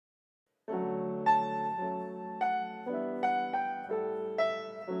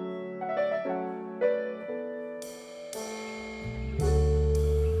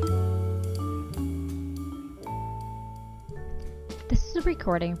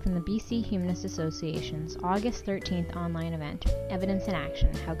recording from the BC Humanist Association's August 13th online event, Evidence in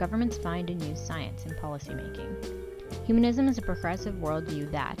Action, How Governments Find and Use Science in Policymaking. Humanism is a progressive worldview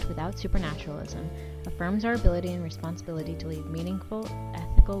that, without supernaturalism, affirms our ability and responsibility to lead meaningful,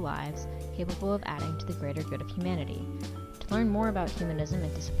 ethical lives capable of adding to the greater good of humanity. To learn more about humanism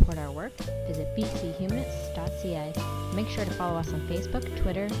and to support our work, visit bchumanists.ca. Make sure to follow us on Facebook,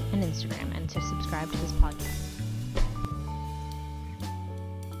 Twitter, and Instagram, and to subscribe to this podcast.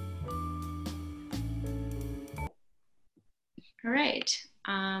 All right,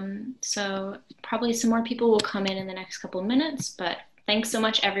 so probably some more people will come in the next couple of minutes, but thanks so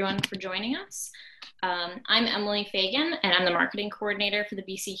much everyone for joining us. I'm Emily Fagan, and I'm the marketing coordinator for the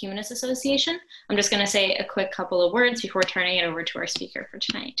BC Humanist Association. I'm just going to say a quick couple of words before turning it over to our speaker for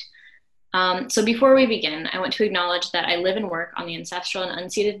tonight. So before we begin, I want to acknowledge that I live and work on the ancestral and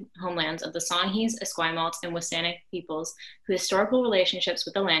unceded homelands of the Songhees, Esquimalt, and WSÁNEĆ peoples, whose historical relationships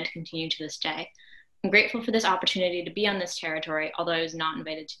with the land continue to this day. I'm grateful for this opportunity to be on this territory, although I was not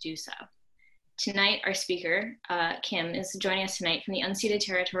invited to do so. Tonight, our speaker, Kim, is joining us tonight from the unceded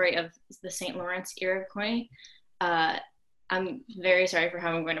territory of the St. Lawrence Iroquois. I'm very sorry for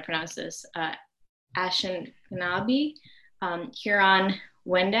how I'm going to pronounce this. Anishinaabe, Huron,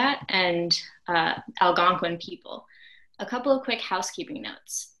 Wendat, and Algonquin people. A couple of quick housekeeping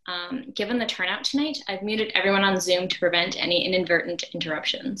notes. Given the turnout tonight, I've muted everyone on Zoom to prevent any inadvertent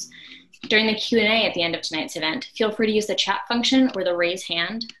interruptions. During the Q&A at the end of tonight's event, feel free to use the chat function or the raise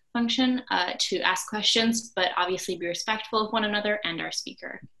hand function to ask questions, but obviously be respectful of one another and our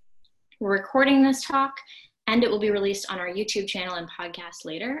speaker. We're recording this talk, and it will be released on our YouTube channel and podcast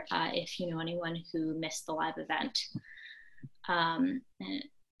later if you know anyone who missed the live event.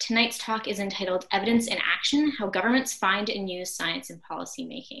 Tonight's talk is entitled Evidence in Action, How Governments Find and Use Science in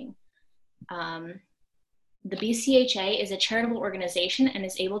Policymaking. The BCHA is a charitable organization and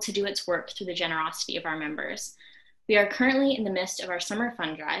is able to do its work through the generosity of our members. We are currently in the midst of our summer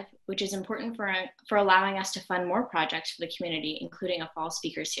fund drive, which is important for allowing us to fund more projects for the community, including a fall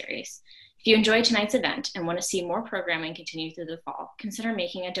speaker series. If you enjoyed tonight's event and want to see more programming continue through the fall, consider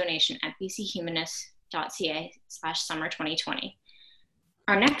making a donation at bchumanists.ca/summer 2020.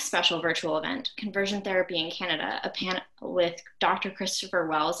 Our next special virtual event, Conversion Therapy in Canada, a panel with Dr. Christopher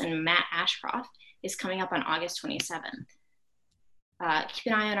Wells and Matt Ashcroft, is coming up on August 27th. Keep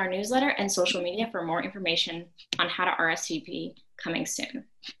an eye on our newsletter and social media for more information on how to RSVP coming soon.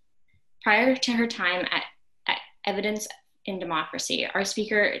 Prior to her time at Evidence in Democracy, our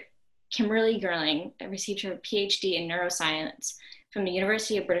speaker, Kimberly Girling, received her PhD in neuroscience from the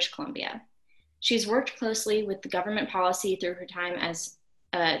University of British Columbia. She's worked closely with the government policy through her time as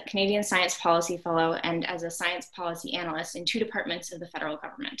a Canadian Science Policy Fellow and as a Science Policy Analyst in 2 departments of the federal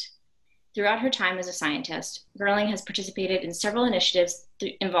government. Throughout her time as a scientist, Girling has participated in several initiatives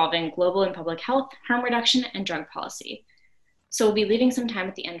involving global and public health, harm reduction, and drug policy. So we'll be leaving some time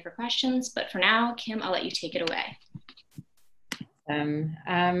at the end for questions, but for now, Kim, I'll let you take it away.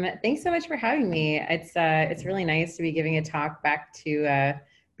 Thanks so much for having me. It's really nice to be giving a talk back to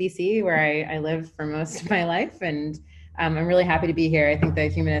BC, where I lived for most of my life, and I'm really happy to be here. I think the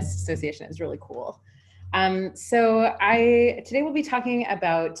Humanist Association is really cool. Today we'll be talking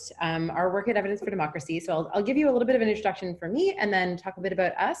about our work at Evidence for Democracy. So I'll give you a little bit of an introduction for me and then talk a bit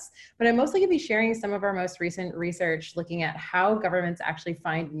about us, but I'm mostly gonna be sharing some of our most recent research looking at how governments actually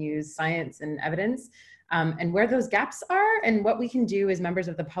find and use science and evidence and where those gaps are and what we can do as members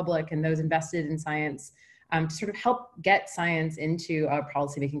of the public and those invested in science to sort of help get science into our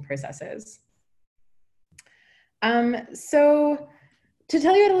policymaking processes. To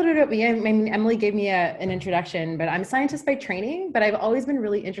tell you a little bit about me, I mean, Emily gave me an introduction, but I'm a scientist by training, but I've always been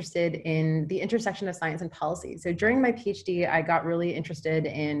really interested in the intersection of science and policy. So during my PhD, I got really interested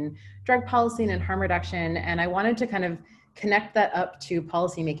in drug policy and in harm reduction, and I wanted to kind of connect that up to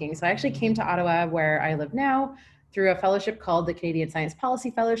policymaking. So I actually came to Ottawa, where I live now, through a fellowship called the Canadian Science Policy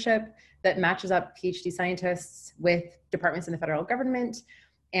Fellowship that matches up PhD scientists with departments in the federal government.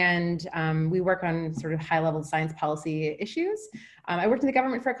 And we work on sort of high-level science policy issues. I worked in the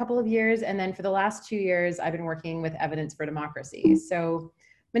government for a couple of years, and then for the last 2 years, I've been working with Evidence for Democracy. So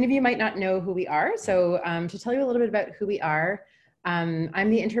many of you might not know who we are. So to tell you a little bit about who we are, I'm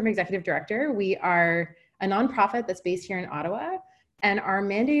the interim executive director. We are a nonprofit that's based here in Ottawa, and our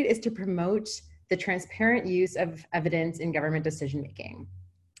mandate is to promote the transparent use of evidence in government decision-making.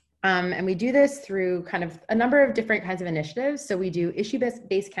 And we do this through kind of a number of different kinds of initiatives. So we do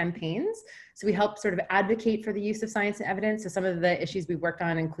issue-based campaigns. So we help sort of advocate for the use of science and evidence. So some of the issues we've worked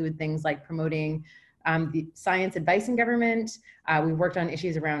on include things like promoting the science advice in government. We've worked on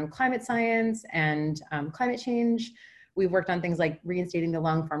issues around climate science and climate change. We've worked on things like reinstating the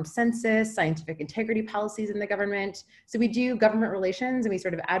long-form census, scientific integrity policies in the government. So we do government relations, and we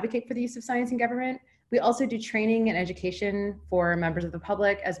sort of advocate for the use of science in government. We also do training and education for members of the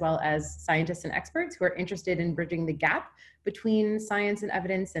public, as well as scientists and experts who are interested in bridging the gap between science and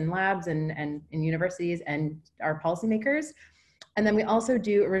evidence in labs and in universities and our policymakers. And then we also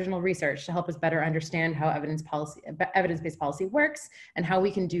do original research to help us better understand how evidence-based policy works and how we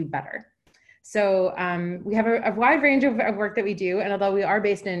can do better. So we have a wide range of work that we do, and although we are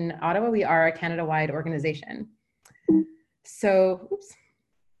based in Ottawa, we are a Canada-wide organization. So,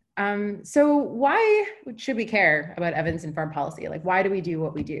 so why should we care about evidence-informed policy? Like, why do we do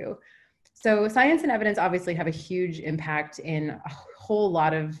what we do? So science and evidence obviously have a huge impact in a whole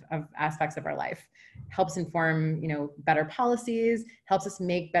lot of aspects of our life. Helps inform, better policies, helps us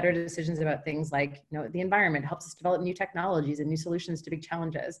make better decisions about things like, the environment, helps us develop new technologies and new solutions to big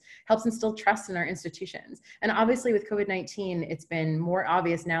challenges, helps instill trust in our institutions. And obviously with COVID-19, it's been more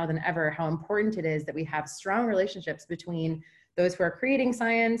obvious now than ever how important it is that we have strong relationships between those who are creating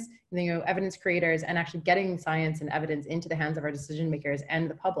science, evidence creators, and actually getting science and evidence into the hands of our decision makers and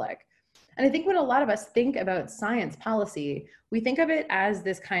the public. And I think when a lot of us think about science policy, we think of it as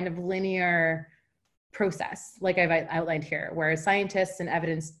this kind of linear process, like I've outlined here, where scientists and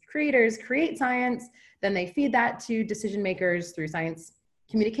evidence creators create science, then they feed that to decision makers through science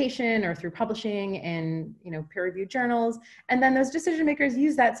communication or through publishing in peer-reviewed journals, and then those decision makers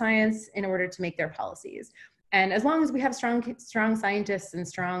use that science in order to make their policies. And as long as we have strong scientists and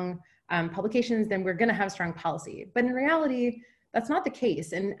strong publications, then we're going to have strong policy. But in reality, that's not the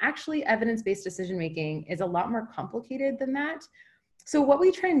case. And actually, evidence-based decision making is a lot more complicated than that. So what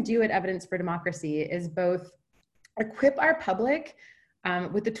we try and do at Evidence for Democracy is both equip our public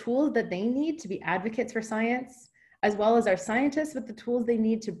with the tools that they need to be advocates for science, as well as our scientists with the tools they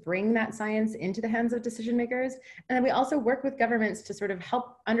need to bring that science into the hands of decision makers. And then we also work with governments to sort of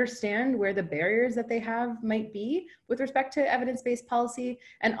help understand where the barriers that they have might be with respect to evidence-based policy,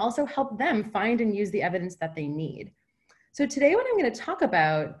 and also help them find and use the evidence that they need. So today what I'm going to talk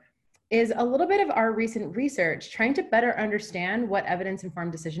about is a little bit of our recent research trying to better understand what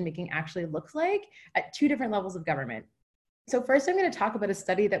evidence-informed decision-making actually looks like at two different levels of government. So first, I'm going to talk about a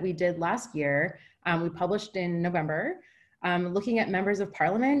study that we did last year. We published in November, looking at members of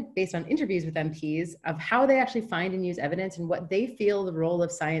parliament based on interviews with MPs of how they actually find and use evidence and what they feel the role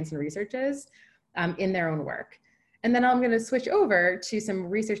of science and research is in their own work. And then I'm going to switch over to some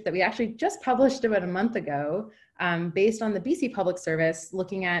research that we actually just published about a month ago, based on the BC Public Service,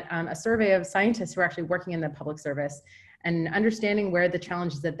 looking at a survey of scientists who are actually working in the public service and understanding where the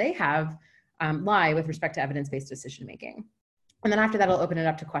challenges that they have lie with respect to evidence-based decision-making. And then after that, I'll open it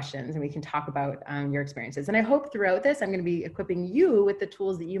up to questions and we can talk about your experiences. And I hope throughout this, I'm going to be equipping you with the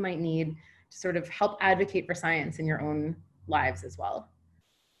tools that you might need to sort of help advocate for science in your own lives as well.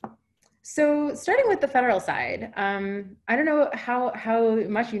 So starting with the federal side, I don't know how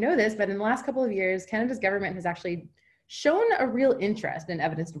much you know this, but in the last couple of years, Canada's government has actually shown a real interest in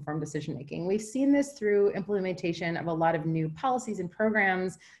evidence-informed decision-making. We've seen this through implementation of a lot of new policies and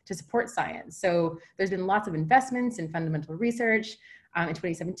programs to support science. So there's been lots of investments in fundamental research. In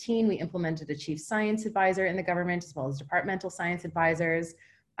 2017, we implemented a chief science advisor in the government, as well as departmental science advisors.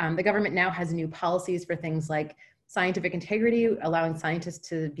 The government now has new policies for things like scientific integrity, allowing scientists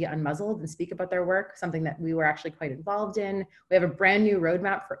to be unmuzzled and speak about their work, something that we were actually quite involved in. We have a brand new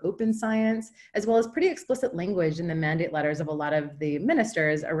roadmap for open science, as well as pretty explicit language in the mandate letters of a lot of the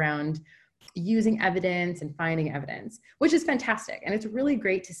ministers around using evidence and finding evidence, which is fantastic. And it's really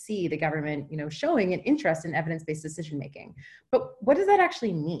great to see the government, showing an interest in evidence-based decision-making. But what does that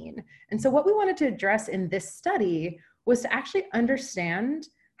actually mean? And so what we wanted to address in this study was to actually understand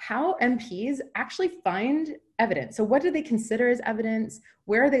how MPs actually find evidence. So what do they consider as evidence?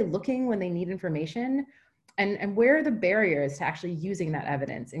 Where are they looking when they need information? And where are the barriers to actually using that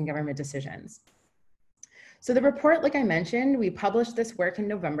evidence in government decisions? So the report, like I mentioned, we published this work in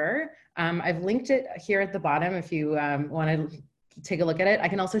November. I've linked it here at the bottom if you want to take a look at it. I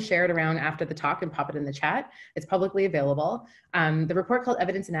can also share it around after the talk and pop it in the chat. It's publicly available. The report called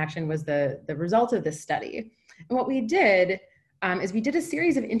Evidence in Action was the result of this study. And what we did is we did a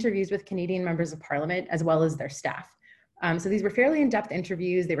series of interviews with Canadian members of parliament as well as their staff. So these were fairly in-depth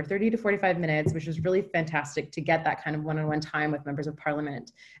interviews. They were 30 to 45 minutes, which was really fantastic to get that kind of one-on-one time with members of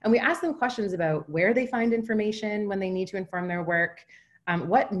parliament. And we asked them questions about where they find information when they need to inform their work,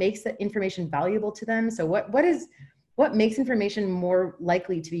 what makes that information valuable to them. So what makes information more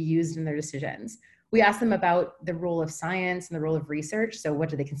likely to be used in their decisions. We asked them about the role of science and the role of research. So what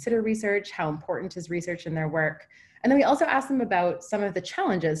do they consider research? How important is research in their work? And then we also asked them about some of the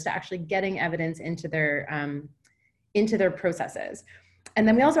challenges to actually getting evidence into their into their processes. And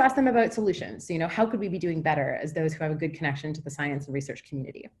then we also asked them about solutions. So, how could we be doing better as those who have a good connection to the science and research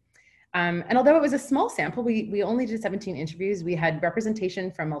community? And although it was a small sample, we only did 17 interviews. We had representation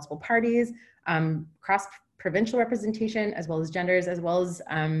from multiple parties, cross-provincial representation, as well as genders, as well as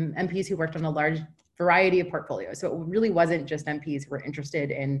MPs who worked on a large variety of portfolios. So it really wasn't just MPs who were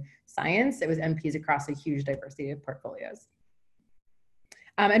interested in science, it was MPs across a huge diversity of portfolios.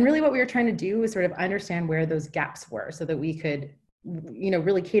 And really what we were trying to do was sort of understand where those gaps were so that we could,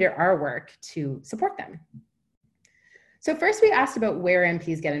 really cater our work to support them. So first we asked about where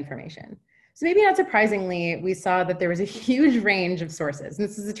MPs get information. So maybe not surprisingly, we saw that there was a huge range of sources. And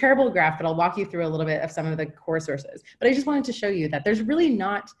this is a terrible graph, but I'll walk you through a little bit of some of the core sources. But I just wanted to show you that there's really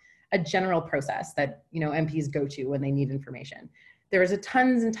not a general process that MPs go to when they need information. There was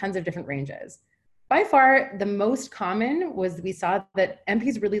tons and tons of different ranges. By far, the most common was we saw that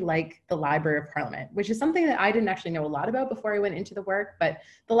MPs really like the Library of Parliament, which is something that I didn't actually know a lot about before I went into the work, but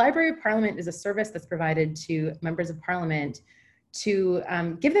the Library of Parliament is a service that's provided to members of Parliament to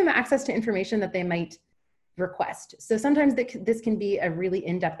give them access to information that they might request. So sometimes this can be a really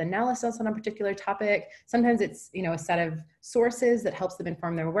in-depth analysis on a particular topic. Sometimes it's a set of sources that helps them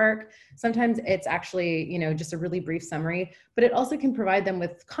inform their work. Sometimes it's actually just a really brief summary, but it also can provide them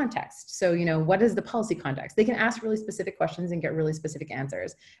with context. So what is the policy context? They can ask really specific questions and get really specific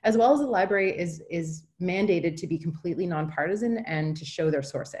answers. As well as the library is mandated to be completely nonpartisan and to show their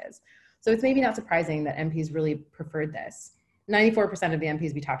sources. So it's maybe not surprising that MPs really preferred this. 94% of the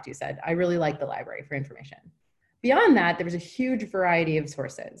MPs we talked to said, I really like the library for information. Beyond that, there was a huge variety of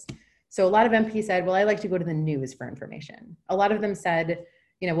sources. So a lot of MPs said, well, I like to go to the news for information. A lot of them said,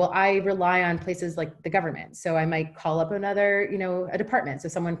 well, I rely on places like the government. So I might call up another, a department. So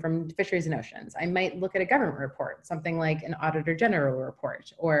someone from Fisheries and Oceans. I might look at a government report, something like an Auditor General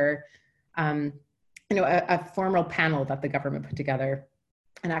report, or, a formal panel that the government put together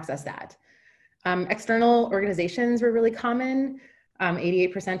and access that. External organizations were really common.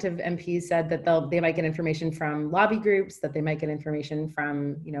 88% of MPs said that they might get information from lobby groups, that they might get information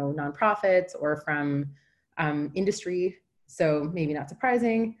from nonprofits or from industry. So maybe not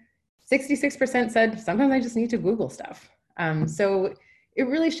surprising. 66% said sometimes I just need to Google stuff. So it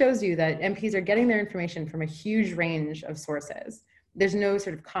really shows you that MPs are getting their information from a huge range of sources. There's no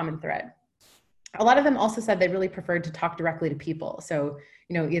sort of common thread. A lot of them also said they really preferred to talk directly to people. So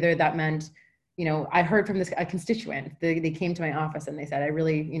either that meant I heard from a constituent, they came to my office and they said, I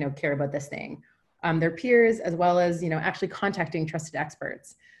really, care about this thing. Their peers, as well as, actually contacting trusted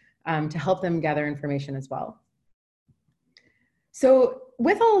experts to help them gather information as well. So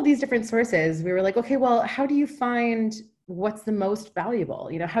with all of these different sources, we were like, okay, well, how do you find what's the most valuable?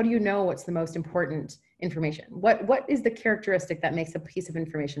 How do you know what's the most important information? What is the characteristic that makes a piece of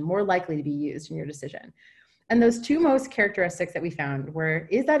information more likely to be used in your decision? And those two most characteristics that we found were,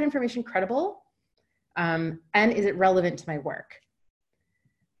 is that information credible? And is it relevant to my work?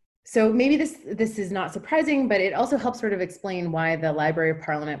 So maybe this is not surprising, but it also helps sort of explain why the Library of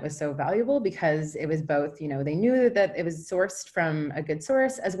Parliament was so valuable, because it was both, they knew that it was sourced from a good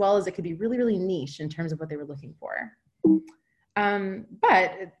source, as well as it could be really, really niche in terms of what they were looking for.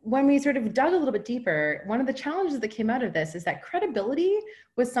 But when we sort of dug a little bit deeper, one of the challenges that came out of this is that credibility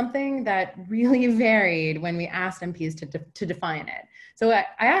was something that really varied when we asked MPs to define it. So I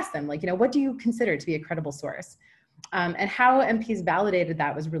asked them, what do you consider to be a credible source? And how MPs validated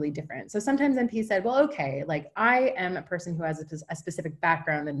that was really different. So sometimes MPs said, well, okay, I am a person who has a specific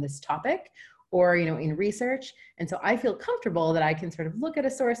background in this topic, or in research, and so I feel comfortable that I can sort of look at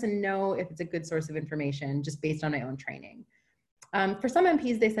a source and know if it's a good source of information just based on my own training. For some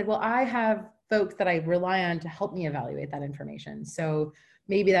MPs, they said, well, I have folks that I rely on to help me evaluate that information. So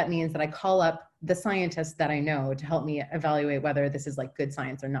maybe that means that I call up the scientists that I know to help me evaluate whether this is good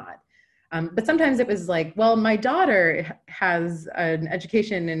science or not. But sometimes it was well, my daughter has an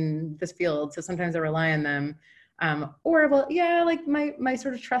education in this field, so sometimes I rely on them. Or, well, yeah, my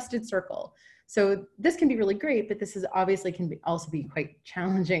sort of trusted circle. So this can be really great, but this is obviously also be quite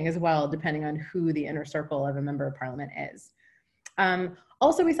challenging as well, depending on who the inner circle of a member of parliament is.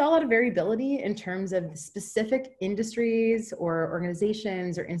 Also, we saw a lot of variability in terms of specific industries or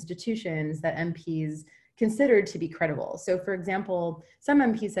organizations or institutions that MPs considered to be credible. So for example, some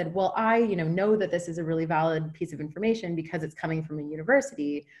MPs said, well, I know that this is a really valid piece of information because it's coming from a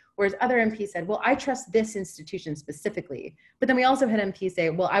university, whereas other MPs said, well, I trust this institution specifically. But then we also had MPs say,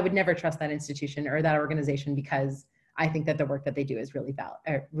 well, I would never trust that institution or that organization because I think that the work that they do is really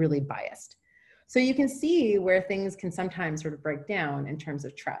biased. So you can see where things can sometimes sort of break down in terms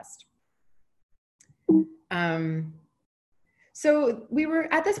of trust. So we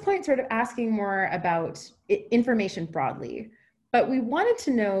were at this point sort of asking more about information broadly, but we wanted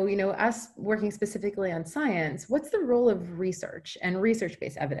to know, us working specifically on science, what's the role of research and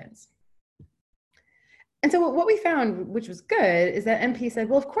research-based evidence? And so what we found, which was good, is that MP said,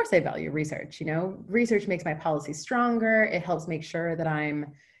 well, of course I value research. Research makes my policy stronger. It helps make sure that I'm,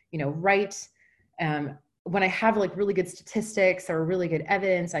 right. When I have like really good statistics or really good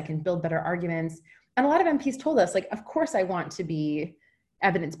evidence, I can build better arguments. And a lot of MPs told us, like, of course I want to be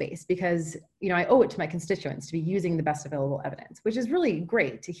evidence-based because, I owe it to my constituents to be using the best available evidence, which is really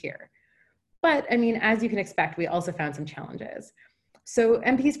great to hear. But I mean, as you can expect, we also found some challenges. So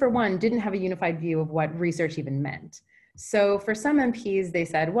MPs, for one, didn't have a unified view of what research even meant. So for some MPs, they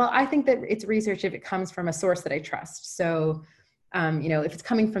said, well, I think that it's research if it comes from a source that I trust. So, if it's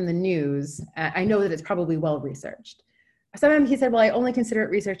coming from the news, I know that it's probably well-researched. Some MPs said, well, I only consider it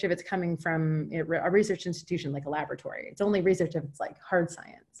research if it's coming from a research institution like a laboratory. It's only research if it's like hard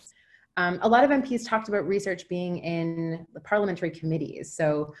science. A lot of MPs talked about research being in the parliamentary committees.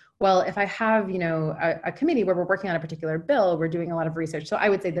 So, well, if I have, a committee where we're working on a particular bill, we're doing a lot of research. So I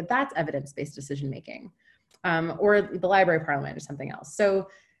would say that that's evidence-based decision-making, or the library parliament or something else. So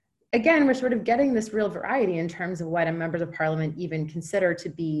again, we're sort of getting this real variety in terms of what members of parliament even consider to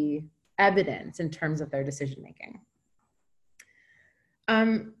be evidence in terms of their decision-making.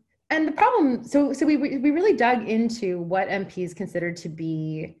 And the problem, so we really dug into what MPs considered to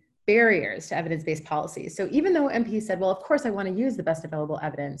be barriers to evidence-based policies. So even though MPs said, well, of course I want to use the best available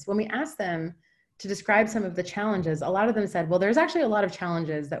evidence, when we asked them to describe some of the challenges, a lot of them said, well, there's actually a lot of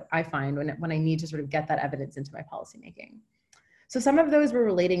challenges that I find when I need to sort of get that evidence into my policymaking. So some of those were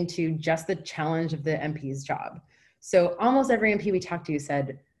relating to just the challenge of the MP's job. So almost every MP we talked to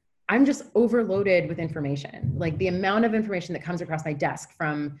said, I'm just overloaded with information. Like the amount of information that comes across my desk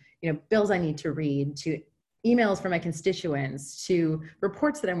from, bills I need to read, to emails from my constituents, to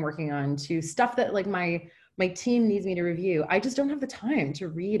reports that I'm working on, to stuff that like my team needs me to review. I just don't have the time to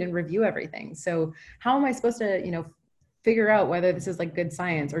read and review everything. So how am I supposed to, figure out whether this is like good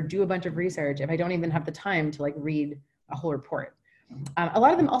science or do a bunch of research if I don't even have the time to like read a whole report? A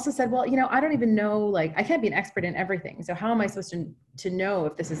lot of them also said, well, I don't even know, like, I can't be an expert in everything. So how am I supposed to know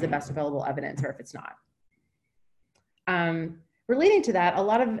if this is the best available evidence or if it's not? Relating to that, a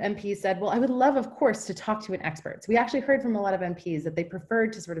lot of MPs said, well, I would love, of course, to talk to an expert. So we actually heard from a lot of MPs that they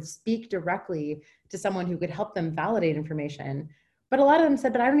preferred to sort of speak directly to someone who could help them validate information. But a lot of them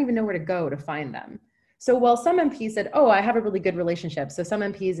said, but I don't even know where to go to find them. So while some MPs said, oh, I have a really good relationship. So some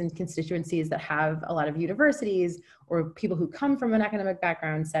MPs in constituencies that have a lot of universities or people who come from an academic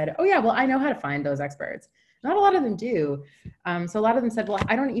background said, oh yeah, well, I know how to find those experts. Not a lot of them do. So a lot of them said, well,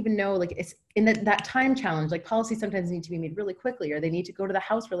 I don't even know, like it's in that time challenge, like policies sometimes need to be made really quickly or they need to go to the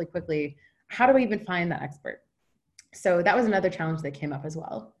House really quickly. How do I even find that expert? So that was another challenge that came up as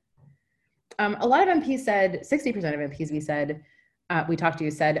well. A lot of MPs said, 60% of MPs we talked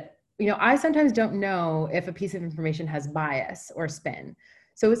to said, I sometimes don't know if a piece of information has bias or spin.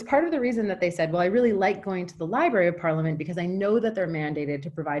 So it's part of the reason that they said, well, I really like going to the Library of Parliament because I know that they're mandated to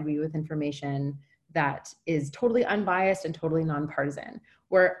provide me with information that is totally unbiased and totally nonpartisan.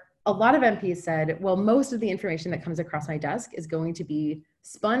 Where a lot of MPs said, well, most of the information that comes across my desk is going to be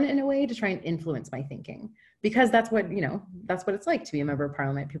spun in a way to try and influence my thinking. Because that's what, that's what it's like to be a member of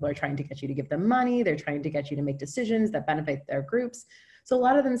Parliament. People are trying to get you to give them money. They're trying to get you to make decisions that benefit their groups. So a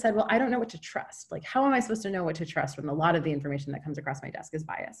lot of them said, well, I don't know what to trust. Like, how am I supposed to know what to trust when a lot of the information that comes across my desk is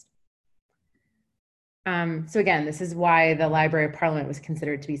biased? So again, this is why the Library of Parliament was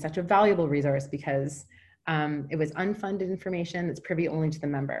considered to be such a valuable resource because it was unfunded information that's privy only to the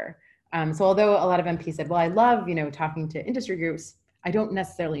member. So although a lot of MPs said, well, I love, talking to industry groups, I don't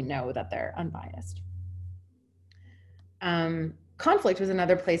necessarily know that they're unbiased. Conflict was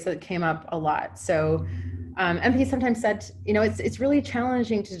another place that came up a lot. So MPs sometimes said, it's really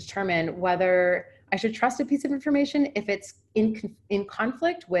challenging to determine whether I should trust a piece of information if it's in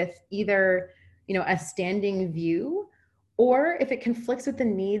conflict with either, a standing view, or if it conflicts with the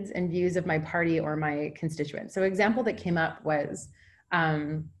needs and views of my party or my constituents. So an example that came up was,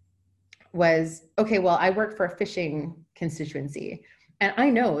 okay, well, I work for a fishing constituency, and I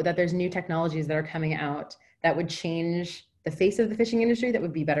know that there's new technologies that are coming out that would change the face of the fishing industry, that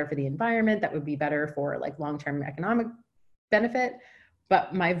would be better for the environment, that would be better for like long-term economic benefit,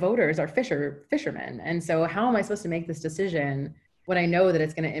 but my voters are fishermen. And so how am I supposed to make this decision when I know that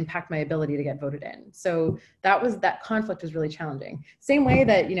it's going to impact my ability to get voted in? So that conflict was really challenging. Same way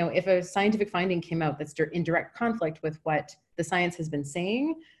that, if a scientific finding came out that's in direct conflict with what the science has been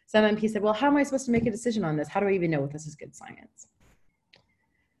saying, some MPs said, well, how am I supposed to make a decision on this? How do I even know if this is good science?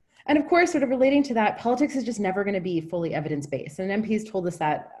 And of course, sort of relating to that, politics is just never going to be fully evidence-based. And MPs told us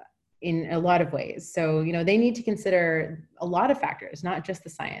that in a lot of ways. So, they need to consider a lot of factors, not just the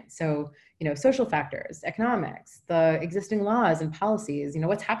science. So, social factors, economics, the existing laws and policies,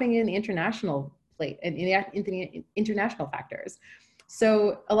 what's happening in the international plate and in the international factors.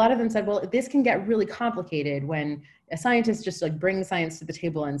 So a lot of them said, well, this can get really complicated when a scientist just like brings science to the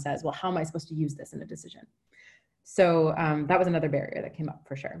table and says, well, how am I supposed to use this in a decision? So that was another barrier that came up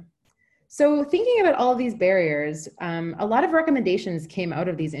for sure. So thinking about all of these barriers, a lot of recommendations came out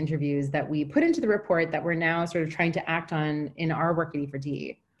of these interviews that we put into the report that we're now sort of trying to act on in our work at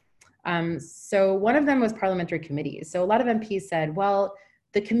E4D. So one of them was parliamentary committees. So a lot of MPs said, well,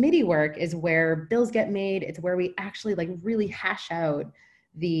 the committee work is where bills get made. It's where we actually like really hash out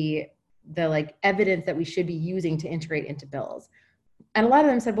the like evidence that we should be using to integrate into bills. And a lot of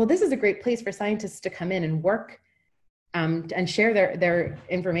them said, well, this is a great place for scientists to come in and work and share their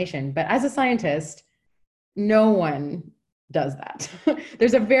information. But as a scientist, no one does that.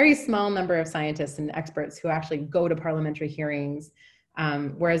 There's a very small number of scientists and experts who actually go to parliamentary hearings,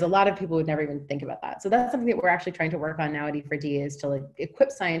 whereas a lot of people would never even think about that. So that's something that we're actually trying to work on now at E4D, is to like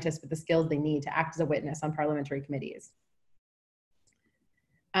equip scientists with the skills they need to act as a witness on parliamentary committees.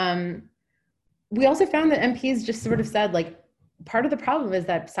 We also found that MPs just sort of said, like, part of the problem is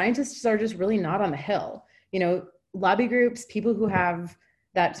that scientists are just really not on the Hill. Lobby groups, people who have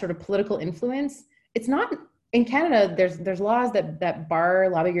that sort of political influence, it's not, in Canada, there's laws that bar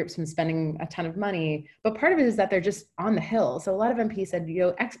lobby groups from spending a ton of money, but part of it is that they're just on the Hill. So a lot of MPs said,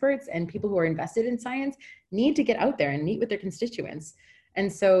 experts and people who are invested in science need to get out there and meet with their constituents. And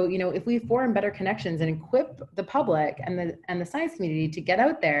so, if we form better connections and equip the public and the science community to get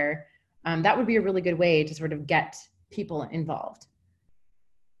out there, that would be a really good way to sort of get people involved.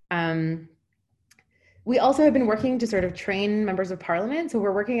 We also have been working to sort of train members of parliament. So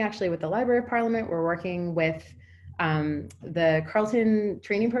we're working actually with the Library of Parliament. We're working with the Carleton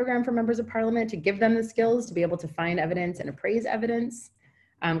training program for members of parliament to give them the skills to be able to find evidence and appraise evidence.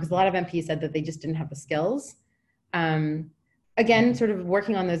 Because a lot of MPs said that they just didn't have the skills. Again, sort of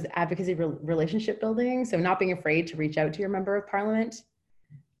working on those advocacy relationship building. So not being afraid to reach out to your member of parliament.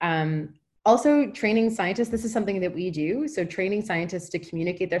 Also training scientists. This is something that we do. So training scientists to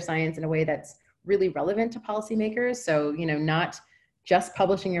communicate their science in a way that's really relevant to policymakers. So, not just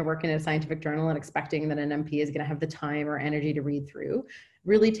publishing your work in a scientific journal and expecting that an MP is going to have the time or energy to read through,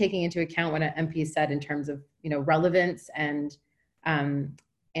 really taking into account what an MP said in terms of, relevance and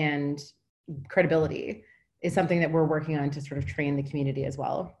credibility is something that we're working on to sort of train the community as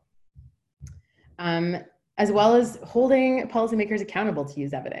well. As well as holding policymakers accountable to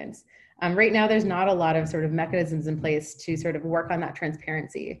use evidence. Right now, there's not a lot of sort of mechanisms in place to sort of work on that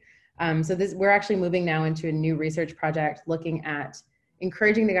transparency. So we're actually moving now into a new research project looking at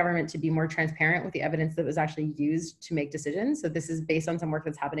encouraging the government to be more transparent with the evidence that was actually used to make decisions. So this is based on some work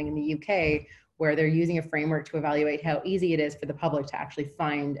that's happening in the UK, where they're using a framework to evaluate how easy it is for the public to actually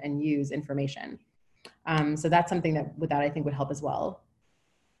find and use information. So that's something that I think would help as well.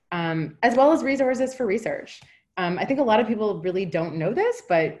 As well as resources for research. I think a lot of people really don't know this,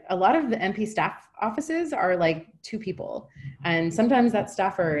 but a lot of the MP staff offices are like 2 people. And sometimes that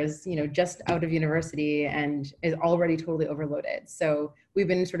staffer is, just out of university and is already totally overloaded. So we've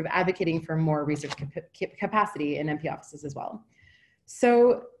been sort of advocating for more research capacity in MP offices as well.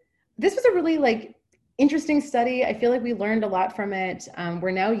 So this was a really interesting study. I feel like we learned a lot from it. We're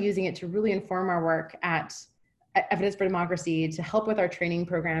now using it to really inform our work at Evidence for Democracy, to help with our training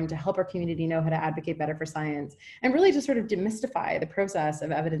program, to help our community know how to advocate better for science, and really to sort of demystify the process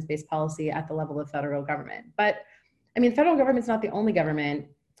of evidence-based policy at the level of federal government. But I mean, federal government's not the only government.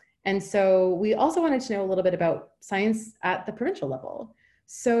 And so we also wanted to know a little bit about science at the provincial level.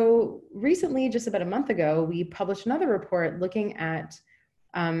 So recently, just about a month ago, we published another report looking at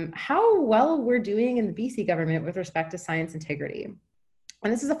how well we're doing in the BC government with respect to science integrity.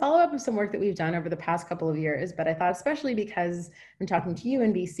 And this is a follow-up of some work that we've done over the past couple of years, but I thought, especially because I'm talking to you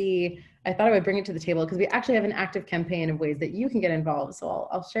in BC, I thought I would bring it to the table because we actually have an active campaign of ways that you can get involved. So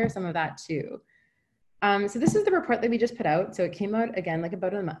I'll share some of that too. So this is the report that we just put out. So it came out again, like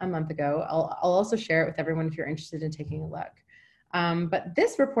about a month ago. I'll also share it with everyone if you're interested in taking a look. But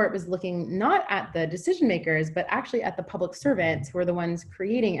this report was looking not at the decision makers, but actually at the public servants who are the ones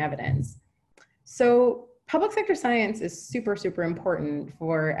creating evidence. So public sector science is super, super important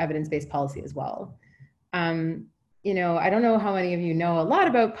for evidence-based policy as well. I don't know how many of you know a lot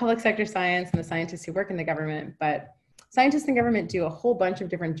about public sector science and the scientists who work in the government, but scientists in government do a whole bunch of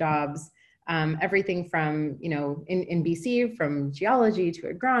different jobs. Everything from, in BC, from geology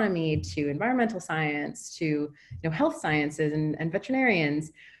to agronomy to environmental science to, health sciences and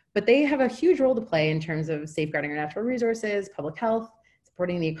veterinarians. but they have a huge role to play in terms of safeguarding our natural resources, public health,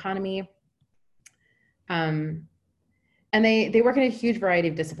 supporting the economy. And they work in a huge variety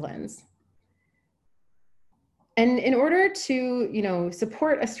of disciplines. And in order to,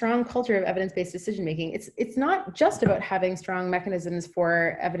 support a strong culture of evidence-based decision-making, it's not just about having strong mechanisms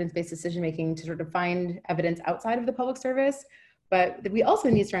for evidence-based decision-making to sort of find evidence outside of the public service, but we also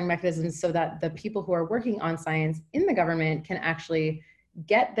need strong mechanisms so that the people who are working on science in the government can actually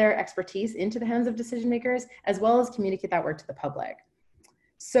get their expertise into the hands of decision-makers, as well as communicate that work to the public.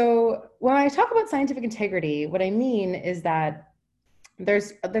 So when I talk about scientific integrity, what I mean is that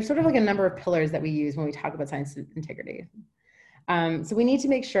there's sort of like a number of pillars that we use when we talk about science integrity. So we need to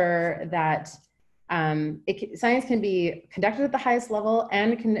make sure that science can be conducted at the highest level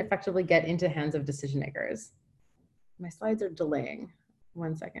and can effectively get into the hands of decision makers. My slides are delaying.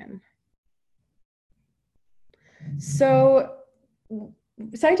 1 second. So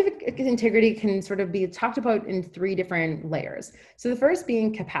scientific integrity can sort of be talked about in 3 different layers. So the first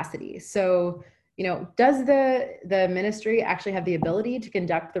being capacity. So does the ministry actually have the ability to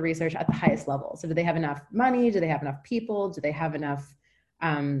conduct the research at the highest level? So do they have enough money? Do they have enough people? Do they have enough,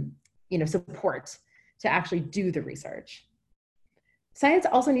 support to actually do the research? Science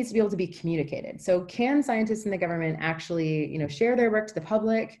also needs to be able to be communicated. So can scientists in the government actually, share their work to the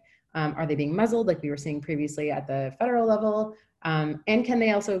public? Are they being muzzled like we were seeing previously at the federal level? And can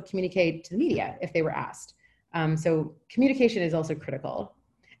they also communicate to the media if they were asked? So communication is also critical.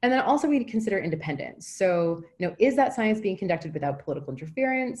 And then also we consider independence. So, is that science being conducted without political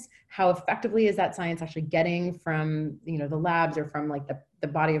interference? How effectively is that science actually getting from, the labs or from like the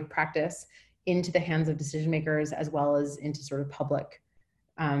body of practice into the hands of decision makers, as well as into sort of public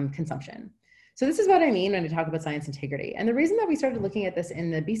consumption? So this is what I mean when I talk about science integrity. And the reason that we started looking at this in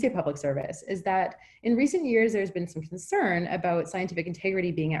the BC Public Service is that in recent years, there's been some concern about scientific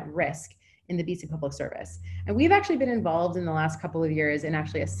integrity being at risk in the BC Public Service. And we've actually been involved in the last couple of years in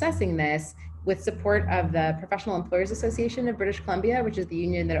actually assessing this with support of the Professional Employers Association of British Columbia, which is the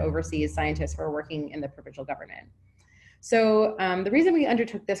union that oversees scientists who are working in the provincial government. So the reason we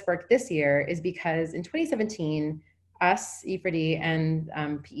undertook this work this year is because in 2017, us, E4D, and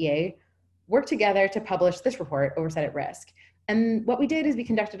PEA worked together to publish this report, Oversight at Risk. And what we did is we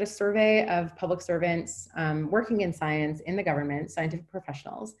conducted a survey of public servants working in science in the government, scientific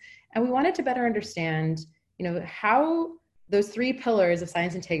professionals, and we wanted to better understand, how those 3 pillars of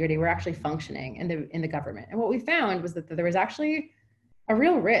science integrity were actually functioning in the government. And what we found was that there was actually a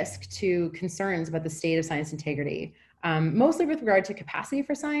real risk to concerns about the state of science integrity, mostly with regard to capacity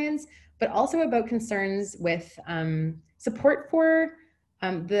for science, but also about concerns with support for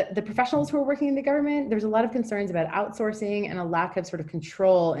the professionals who are working in the government. There's a lot of concerns about outsourcing and a lack of sort of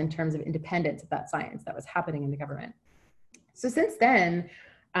control in terms of independence of that science that was happening in the government. So since then,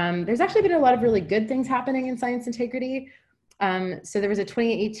 there's actually been a lot of really good things happening in science integrity. So there was a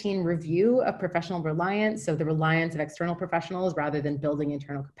 2018 review of professional reliance, so the reliance of external professionals rather than building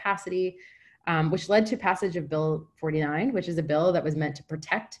internal capacity, which led to passage of Bill 49, which is a bill that was meant to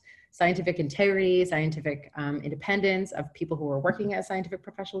protect scientific integrity, scientific independence of people who are working as scientific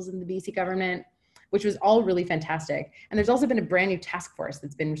professionals in the BC government, which was all really fantastic. And there's also been a brand new task force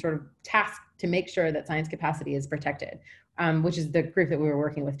that's been sort of tasked to make sure that science capacity is protected, which is the group that we were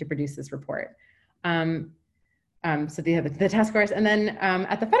working with to produce this report. So they have the task force. And then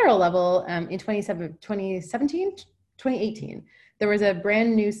at the federal level, in 2018, there was a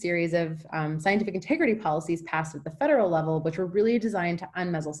brand new series of scientific integrity policies passed at the federal level, which were really designed to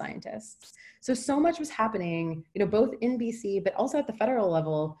unmuzzle scientists. So much was happening, both in BC, but also at the federal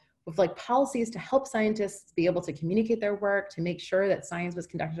level with like policies to help scientists be able to communicate their work, to make sure that science was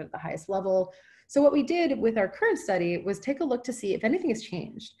conducted at the highest level. So what we did with our current study was take a look to see if anything has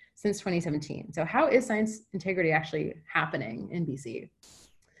changed since 2017. So how is science integrity actually happening in BC?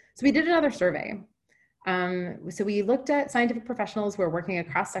 So we did another survey. So we looked at scientific professionals who are working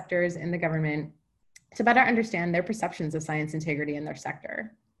across sectors in the government to better understand their perceptions of science integrity in their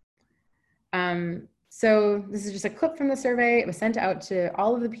sector. So this is just a clip from the survey. It was sent out to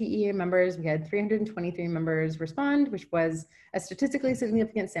all of the PEA members. We had 323 members respond, which was a statistically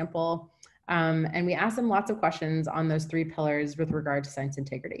significant sample. And we asked them lots of questions on those 3 pillars with regard to science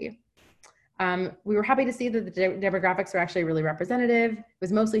integrity. We were happy to see that the demographics are actually really representative. It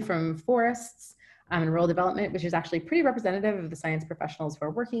was mostly from forests and rural development, which is actually pretty representative of the science professionals who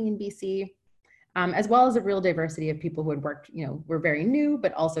are working in BC, as well as a real diversity of people who had worked, were very new,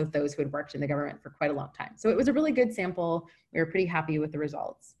 but also those who had worked in the government for quite a long time. So it was a really good sample. We were pretty happy with the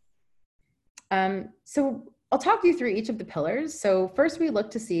results. So I'll talk you through each of the pillars. So first we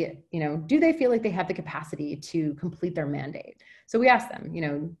look to see, do they feel like they have the capacity to complete their mandate? So we ask them,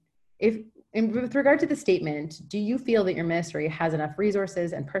 with regard to the statement, do you feel that your ministry has enough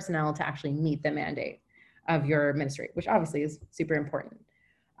resources and personnel to actually meet the mandate of your ministry, which obviously is super important.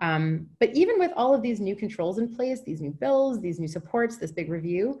 But even with all of these new controls in place, these new bills, these new supports, this big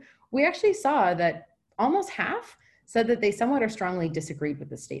review, we actually saw that almost half said that they somewhat or strongly disagreed with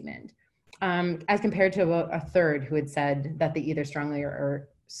the statement, as compared to about a third who had said that they either strongly or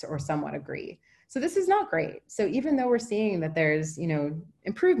somewhat agree. So this is not great. So even though we're seeing that there's,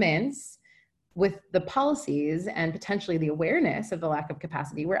 improvements with the policies and potentially the awareness of the lack of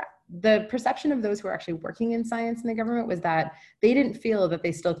capacity, where the perception of those who are actually working in science in the government was that they didn't feel that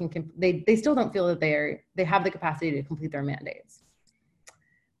they still can, they still don't feel that they have the capacity to complete their mandates.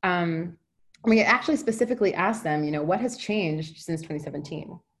 We actually specifically asked them, what has changed since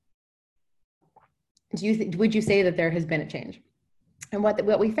 2017? Would you say that there has been a change? And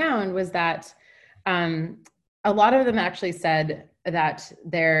what we found was that a lot of them actually said that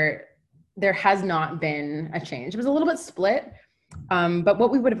there has not been a change. It was a little bit split, but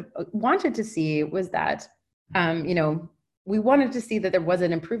what we would have wanted to see was that, we wanted to see that there was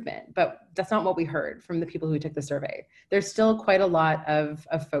an improvement, but that's not what we heard from the people who took the survey. There's still quite a lot of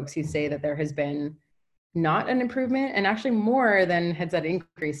folks who say that there has been not an improvement, and actually more than had said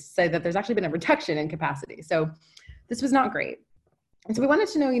increase, say that there's actually been a reduction in capacity. So this was not great. And so we wanted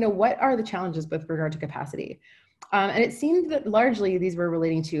to know, what are the challenges with regard to capacity? And it seemed that largely these were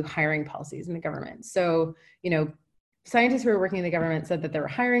relating to hiring policies in the government. So, scientists who were working in the government said that there were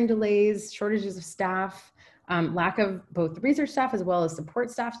hiring delays, shortages of staff, lack of both research staff as well as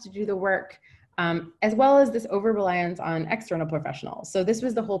support staff to do the work, as well as this over-reliance on external professionals. So this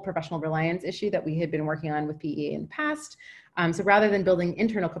was the whole professional reliance issue that we had been working on with PEA in the past. So rather than building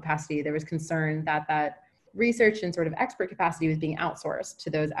internal capacity, there was concern that research and sort of expert capacity was being outsourced to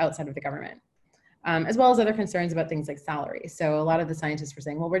those outside of the government. As well as other concerns about things like salary. So a lot of the scientists were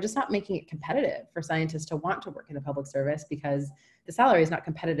saying, well, we're just not making it competitive for scientists to want to work in the public service because the salary is not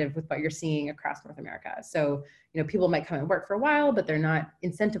competitive with what you're seeing across North America. So, people might come and work for a while, but they're not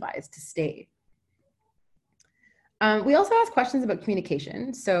incentivized to stay. We also asked questions about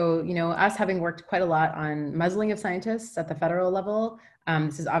communication. So, us having worked quite a lot on muzzling of scientists at the federal level,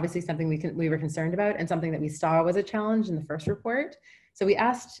 this is obviously something we were concerned about and something that we saw was a challenge in the first report. So we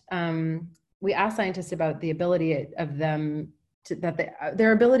asked scientists about the ability of them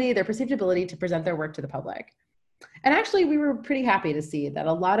their perceived ability to present their work to the public. And actually, we were pretty happy to see that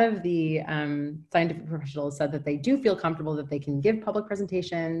a lot of the scientific professionals said that they do feel comfortable that they can give public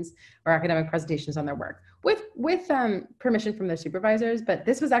presentations or academic presentations on their work with permission from their supervisors. But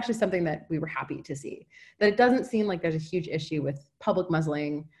this was actually something that we were happy to see, that it doesn't seem like there's a huge issue with public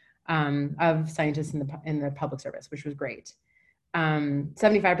muzzling of scientists in the public service, which was great.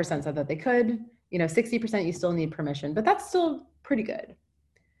 75% said that they could, 60% you still need permission, but that's still pretty good.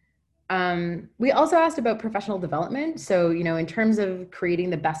 We also asked about professional development. So, in terms of creating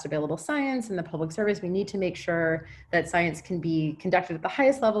the best available science in the public service, we need to make sure that science can be conducted at the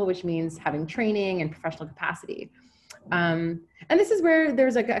highest level, which means having training and professional capacity. And this is where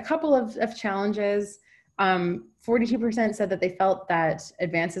there's a couple of challenges. 42% said that they felt that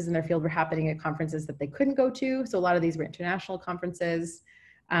advances in their field were happening at conferences that they couldn't go to. So a lot of these were international conferences.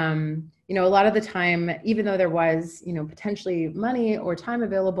 A lot of the time, even though there was, potentially money or time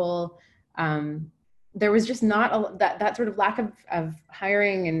available, there was just not that sort of lack of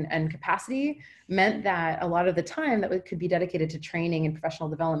hiring and capacity meant that a lot of the time that could be dedicated to training and professional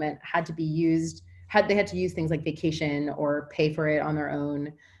development had to be used, they had to use things like vacation or pay for it on their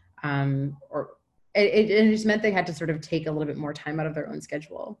own, or it just meant they had to sort of take a little bit more time out of their own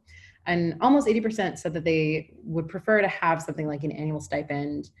schedule. And almost 80% said that they would prefer to have something like an annual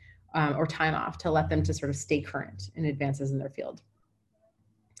stipend or time off to let them to sort of stay current in advances in their field.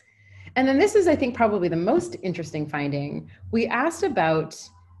 And then this is, I think, probably the most interesting finding. We asked about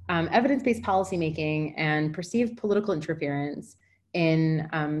evidence-based policymaking and perceived political interference in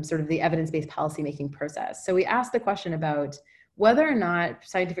sort of the evidence-based policymaking process. So we asked the question about whether or not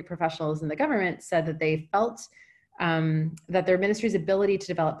scientific professionals in the government said that they felt that their ministry's ability to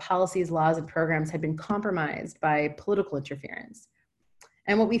develop policies, laws, and programs had been compromised by political interference.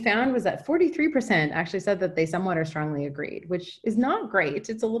 And what we found was that 43% actually said that they somewhat or strongly agreed, which is not great.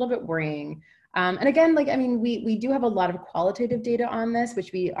 It's a little bit worrying. And again, we do have a lot of qualitative data on this,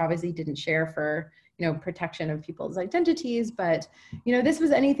 which we obviously didn't share for, protection of people's identities. But, this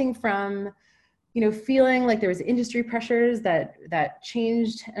was anything from, feeling like there was industry pressures that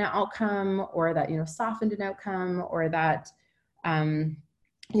changed an outcome, or that, softened an outcome, or that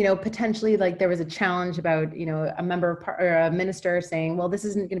potentially like there was a challenge about, a member of or a minister saying, well, this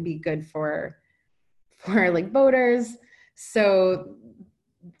isn't going to be good for like voters. So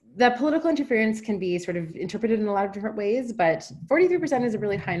that political interference can be sort of interpreted in a lot of different ways, but 43% is a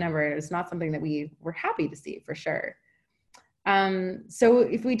really high number. It's not something that we were happy to see for sure. So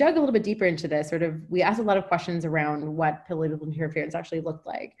if we dug a little bit deeper into this, we asked a lot of questions around what political interference actually looked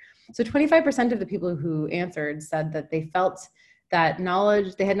like. So 25% of the people who answered said that they felt that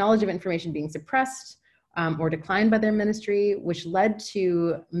they had knowledge of information being suppressed or declined by their ministry, which led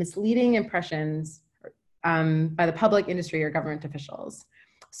to misleading impressions by the public, industry, or government officials.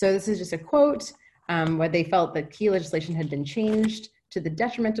 So this is just a quote where they felt that key legislation had been changed to the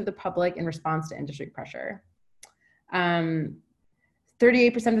detriment of the public in response to industry pressure. 38%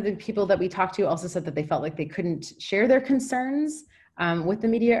 of the people that we talked to also said that they felt like they couldn't share their concerns with the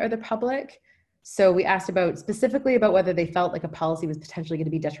media or the public. So we asked specifically about whether they felt like a policy was potentially going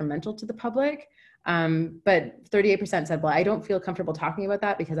to be detrimental to the public. But 38% said, well, I don't feel comfortable talking about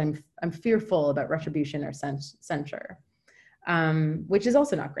that because I'm fearful about retribution or censure, which is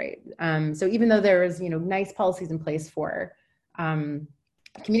also not great. So even though there is, nice policies in place for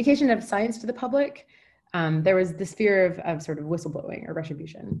communication of science to the public, there was this fear of sort of whistleblowing or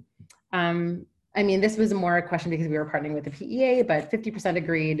retribution. This was more a question because we were partnering with the PEA, but 50%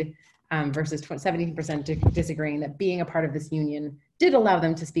 agreed versus 17% disagreeing that being a part of this union did allow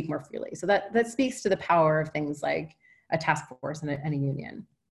them to speak more freely. So that speaks to the power of things like a task force and a union.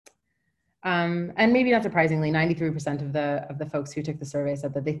 And maybe not surprisingly, 93% of the folks who took the survey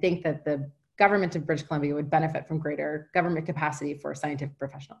said that they think that the government of British Columbia would benefit from greater government capacity for scientific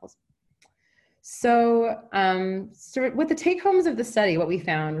professionals. So with the take homes of the study, what we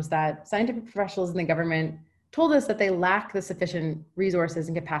found was that scientific professionals in the government told us that they lack the sufficient resources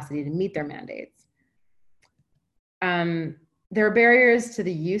and capacity to meet their mandates. There are barriers to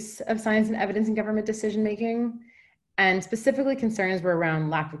the use of science and evidence in government decision-making, and specifically concerns were around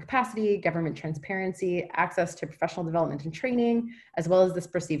lack of capacity, government transparency, access to professional development and training, as well as this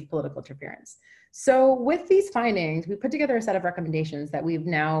perceived political interference. So with these findings, we put together a set of recommendations that we're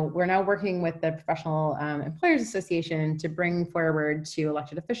now working with the Professional Employers Association to bring forward to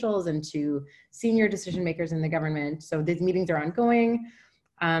elected officials and to senior decision makers in the government. So these meetings are ongoing,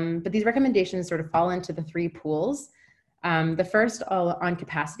 but these recommendations sort of fall into the three pools. The first on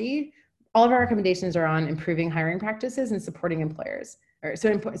capacity. All of our recommendations are on improving hiring practices and supporting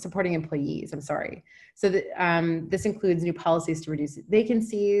supporting employees, I'm sorry. So this includes new policies to reduce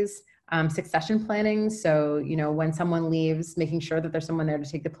vacancies, succession planning. So, when someone leaves, making sure that there's someone there to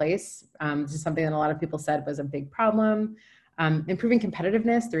take the place. This is something that a lot of people said was a big problem. Improving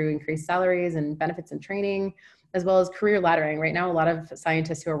competitiveness through increased salaries and benefits and training, as well as career laddering. Right now, a lot of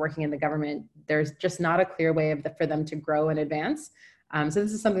scientists who are working in the government, there's just not a clear way for them to grow and advance. So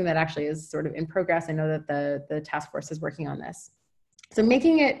this is something that actually is sort of in progress. I know that the task force is working on this. So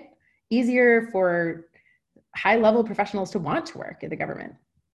making it easier for high-level professionals to want to work in the government.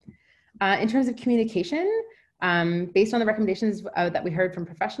 In terms of communication, based on the recommendations that we heard from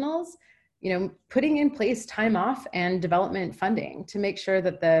professionals, putting in place time off and development funding to make sure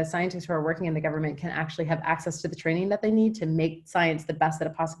that the scientists who are working in the government can actually have access to the training that they need to make science the best that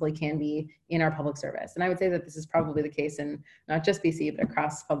it possibly can be in our public service. And I would say that this is probably the case in not just BC, but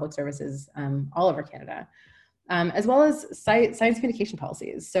across public services all over Canada, as well as science communication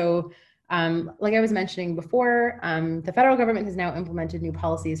policies. So like I was mentioning before, the federal government has now implemented new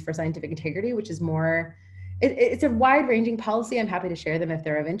policies for scientific integrity, which is more, it's a wide-ranging policy. I'm happy to share them if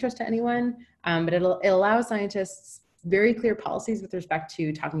they're of interest to anyone, but it allows scientists very clear policies with respect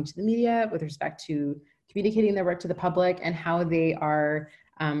to talking to the media, with respect to communicating their work to the public, and how they are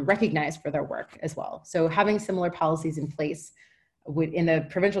recognized for their work as well. So having similar policies in place in the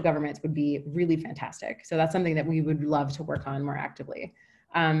provincial governments would be really fantastic. So that's something that we would love to work on more actively.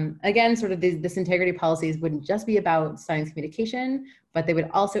 Again, sort of this integrity policies wouldn't just be about science communication, but they would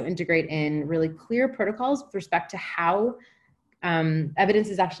also integrate in really clear protocols with respect to how evidence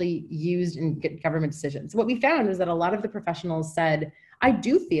is actually used in government decisions. So what we found is that a lot of the professionals said, I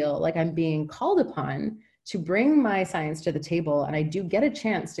do feel like I'm being called upon to bring my science to the table, and I do get a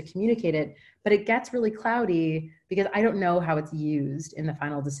chance to communicate it, but it gets really cloudy because I don't know how it's used in the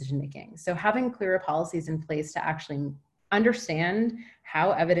final decision making. So having clearer policies in place to actually understand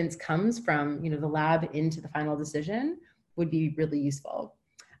how evidence comes from the lab into the final decision would be really useful.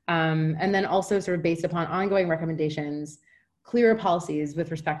 And then also sort of based upon ongoing recommendations, clearer policies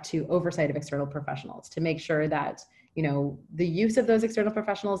with respect to oversight of external professionals to make sure that the use of those external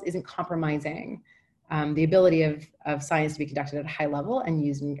professionals isn't compromising the ability of science to be conducted at a high level and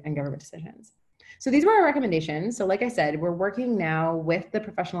used in government decisions. So these were our recommendations. So like I said, we're working now with the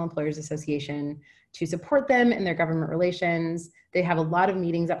Professional Employers Association to support them in their government relations. They have a lot of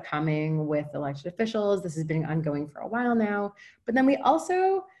meetings upcoming with elected officials. This has been ongoing for a while now. But then we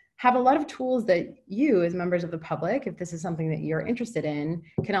also have a lot of tools that you, as members of the public, if this is something that you're interested in,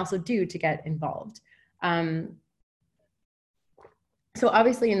 can also do to get involved. So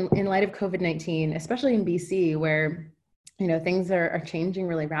obviously in light of COVID-19, especially in BC, where things are changing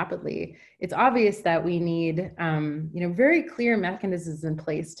really rapidly, it's obvious that we need very clear mechanisms in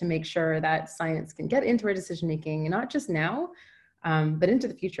place to make sure that science can get into our decision making, and not just now, but into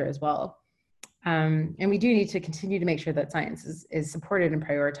the future as well. And we do need to continue to make sure that science is supported and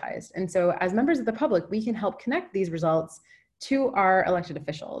prioritized. And so as members of the public, we can help connect these results to our elected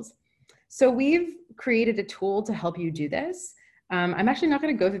officials. So we've created a tool to help you do this. I'm actually not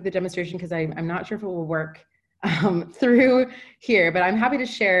going to go through the demonstration because I'm not sure if it will work through here, but I'm happy to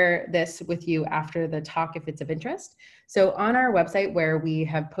share this with you after the talk if it's of interest. So on our website where we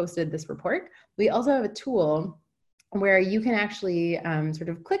have posted this report, we also have a tool where you can actually sort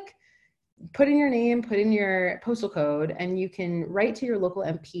of put in your name, put in your postal code, and you can write to your local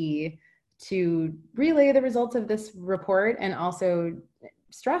MP to relay the results of this report and also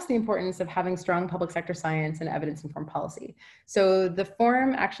stress the importance of having strong public sector science and evidence-informed policy. So the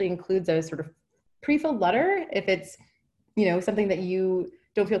form actually includes a sort of pre-filled letter. If it's something that you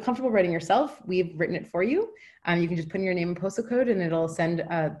don't feel comfortable writing yourself, we've written it for you. You can just put in your name and postal code and it'll send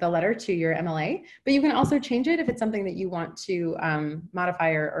the letter to your MLA. But you can also change it if it's something that you want to modify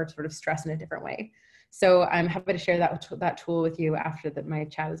or sort of stress in a different way. So I'm happy to share that tool with you after my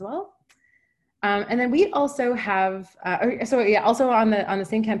chat as well. And then we also have, also on the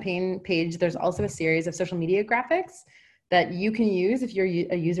same campaign page, there's also a series of social media graphics that you can use if you're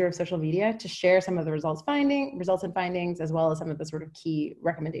a user of social media to share some of the results and findings, as well as some of the sort of key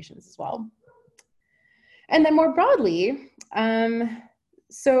recommendations as well. And then more broadly,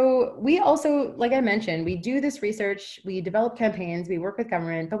 so we also, like I mentioned, we do this research, we develop campaigns, we work with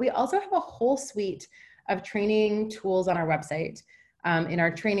government, but we also have a whole suite of training tools on our website. In our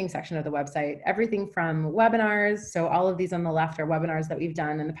training section of the website, everything from webinars. So all of these on the left are webinars that we've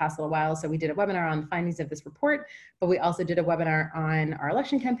done in the past little while. So we did a webinar on the findings of this report, but we also did a webinar on our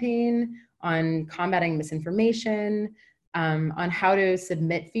election campaign, on combating misinformation, on how to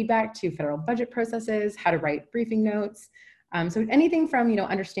submit feedback to federal budget processes, how to write briefing notes. So anything from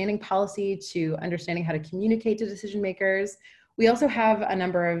understanding policy to understanding how to communicate to decision makers. We also have a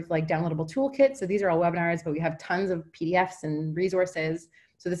number of downloadable toolkits. So these are all webinars, but we have tons of PDFs and resources.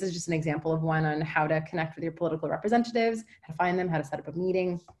 So this is just an example of one on how to connect with your political representatives, how to find them, how to set up a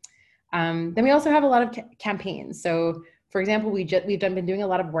meeting. Then we also have a lot of campaigns. So for example, we've been doing a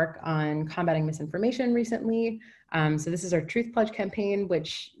lot of work on combating misinformation recently. So this is our Truth Pledge campaign,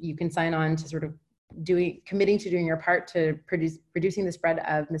 which you can sign on to sort of committing to doing your part to reducing the spread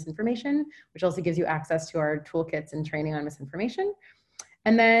of misinformation, which also gives you access to our toolkits and training on misinformation.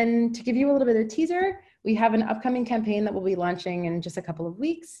 And then to give you a little bit of a teaser, we have an upcoming campaign that we'll be launching in just a couple of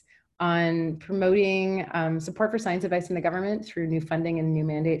weeks on promoting support for science advice in the government through new funding and new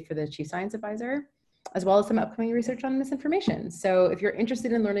mandate for the Chief Science Advisor, as well as some upcoming research on misinformation. So if you're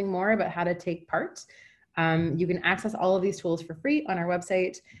interested in learning more about how to take part, you can access all of these tools for free on our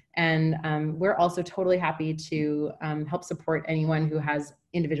website. And we're also totally happy to help support anyone who has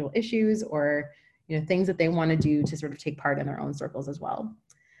individual issues or things that they want to do to sort of take part in their own circles as well.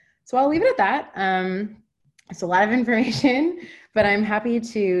 So I'll leave it at that. It's a lot of information, but I'm happy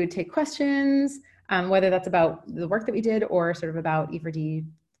to take questions, whether that's about the work that we did or sort of about E4D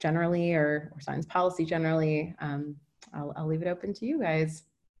generally or science policy generally. I'll leave it open to you guys.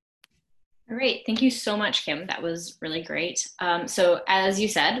 All right, thank you so much, Kim. That was really great. So as you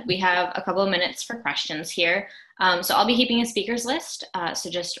said, we have a couple of minutes for questions here. So I'll be keeping a speakers list. So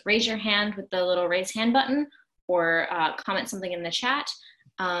just raise your hand with the little raise hand button or comment something in the chat.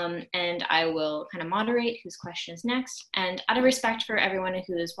 And I will kind of moderate whose question is next. And out of respect for everyone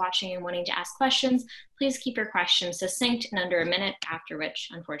who is watching and wanting to ask questions, please keep your questions succinct and under a minute, after which,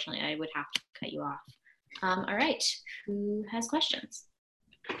 unfortunately, I would have to cut you off. All right, who has questions?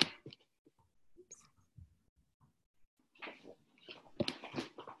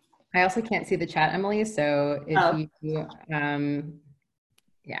 I also can't see the chat, Emily, so if you,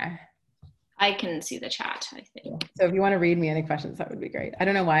 yeah. I can see the chat, I think. So if you want to read me any questions, that would be great. I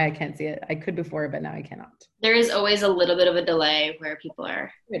don't know why I can't see it. I could before, but now I cannot. There is always a little bit of a delay where people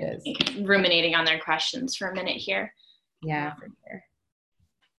are ruminating on their questions for a minute here. Yeah, for sure.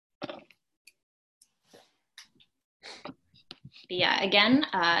 But yeah, again,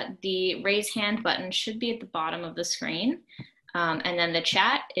 the raise hand button should be at the bottom of the screen. And then the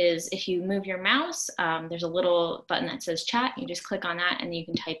chat is, if you move your mouse, there's a little button that says chat. You just click on that and you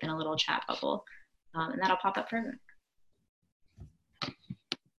can type in a little chat bubble, and that'll pop up for everyone.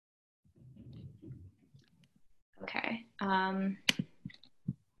 Okay.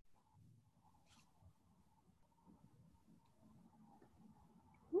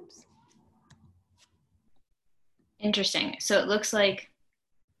 Oops. Interesting. So it looks like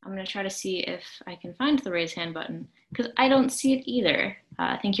I'm going to try to see if I can find the raise hand button, because I don't see it either.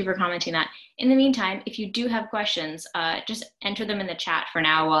 Thank you for commenting that. In the meantime, if you do have questions, just enter them in the chat for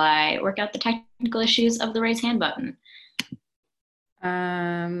now while I work out the technical issues of the raise hand button.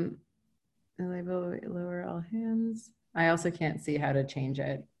 Label lower all hands. I also can't see how to change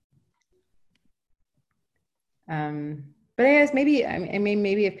it. But I guess maybe, I mean,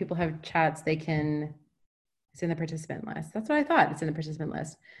 maybe if people have chats, they can, it's in the participant list. That's what I thought. It's in the participant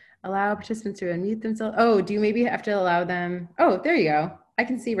list. Allow participants to unmute themselves. Oh, do you maybe have to allow them? Oh, there you go. I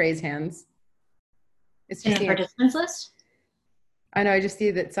can see raise hands. It's just in the participants list? I know, I just see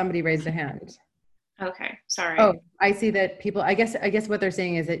that somebody raised a hand. Okay, sorry. Oh, I see that people, I guess what they're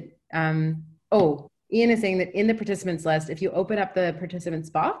saying is that, Ian is saying that in the participants list, if you open up the participants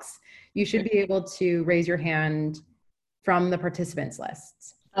box, you should be able to raise your hand from the participants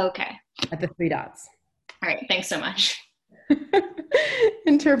list. Okay. At the 3 dots. All right, thanks so much.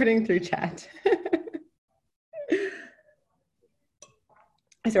 Interpreting through chat.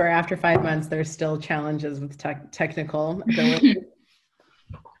 Sorry, after 5 months, there's still challenges with technical ability.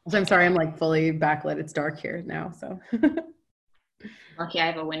 So I'm sorry, I'm like fully backlit. It's dark here now, so. Lucky I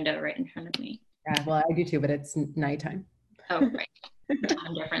have a window right in front of me. Yeah, well, I do too, but it's nighttime. Oh, right.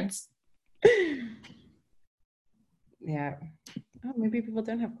 Time difference. Yeah. Oh, maybe people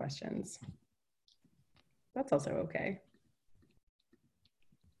don't have questions. That's also okay.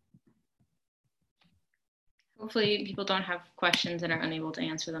 Hopefully people don't have questions and are unable to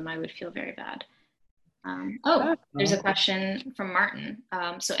answer them. I would feel very bad. There's a question from Martin.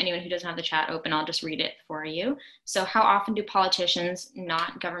 So anyone who doesn't have the chat open, I'll just read it for you. So how often do politicians,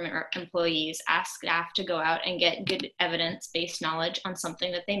 not government employees, ask staff to go out and get good evidence-based knowledge on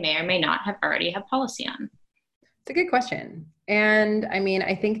something that they may or may not have already have policy on? It's a good question. And I mean,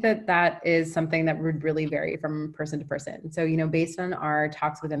 I think that that is something that would really vary from person to person. So, you know, based on our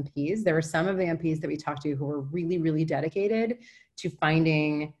talks with MPs, there were some of the MPs that we talked to who were really, really dedicated to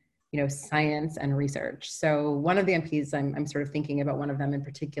finding, you know, science and research. So one of the MPs, I'm sort of thinking about one of them in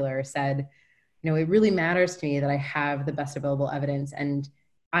particular, said, you know, it really matters to me that I have the best available evidence, and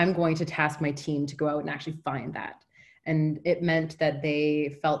I'm going to task my team to go out and actually find that. And it meant that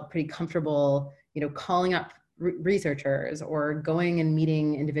they felt pretty comfortable, you know, calling up researchers or going and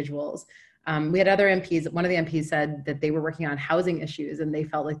meeting individuals. We had other MPs, one of the MPs said that they were working on housing issues and they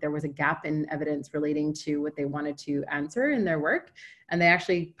felt like there was a gap in evidence relating to what they wanted to answer in their work. And they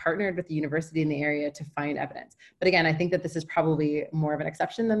actually partnered with the university in the area to find evidence. But again, I think that this is probably more of an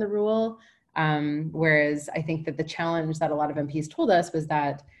exception than the rule. Whereas I think that the challenge that a lot of MPs told us was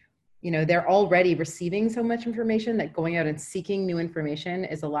that, you know, they're already receiving so much information that going out and seeking new information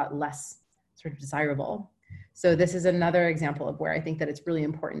is a lot less sort of desirable. So this is another example of where I think that it's really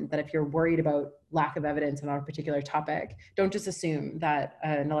important that if you're worried about lack of evidence on a particular topic, don't just assume that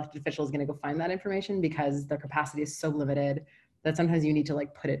an elected official is going to go find that information, because their capacity is so limited that sometimes you need to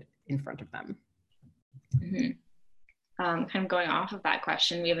like put it in front of them. Mm-hmm. Kind of going off of that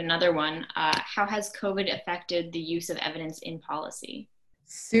question, we have another one. How has COVID affected the use of evidence in policy?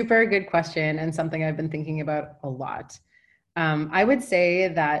 Super good question, and something I've been thinking about a lot. I would say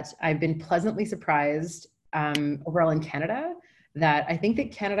that I've been pleasantly surprised overall in Canada, that I think that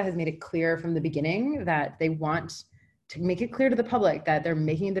Canada has made it clear from the beginning that they want to make it clear to the public that they're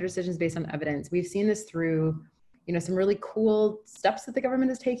making their decisions based on evidence. We've seen this through, you know, some really cool steps that the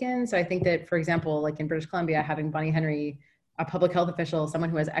government has taken. So I think that, for example, like in British Columbia, having Bonnie Henry, a public health official, someone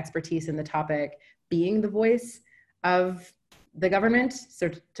who has expertise in the topic, being the voice of the government, so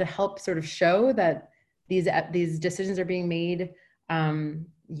to help sort of show that these decisions are being made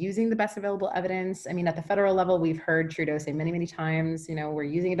using the best available evidence. I mean, at the federal level, we've heard Trudeau say many, many times, you know, we're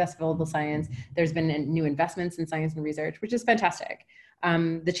using the best available science. There's been new investments in science and research, which is fantastic.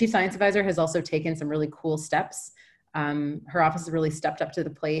 The chief science advisor has also taken some really cool steps. Her office has really stepped up to the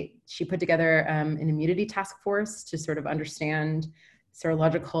plate. She put together an immunity task force to sort of understand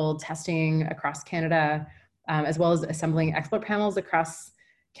serological testing across Canada, as well as assembling expert panels across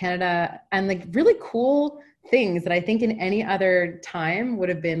Canada, and like really cool things that I think in any other time would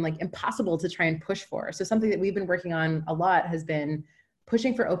have been like impossible to try and push for. So something that we've been working on a lot has been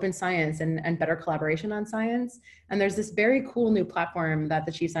pushing for open science and better collaboration on science. And there's this very cool new platform that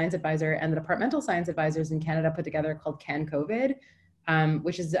the Chief Science Advisor and the departmental science advisors in Canada put together called Can COVID,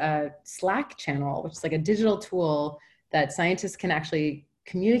 which is a Slack channel, which is like a digital tool that scientists can actually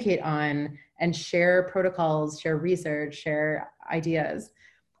communicate on and share protocols, share research, share ideas.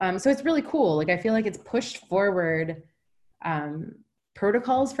 So it's really cool. Like, I feel like it's pushed forward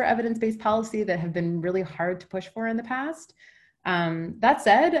protocols for evidence-based policy that have been really hard to push for in the past. That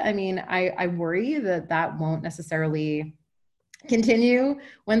said, I mean, I worry that that won't necessarily continue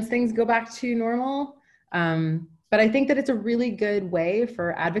once things go back to normal. But I think that it's a really good way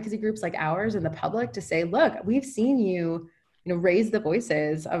for advocacy groups like ours and the public to say, look, we've seen you raise the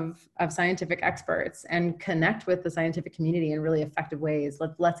voices of scientific experts and connect with the scientific community in really effective ways.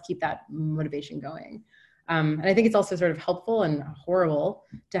 Let's keep that motivation going. And I think it's also sort of helpful and horrible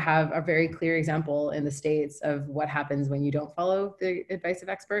to have a very clear example in the States of what happens when you don't follow the advice of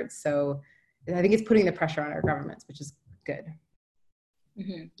experts. So I think it's putting the pressure on our governments, which is good.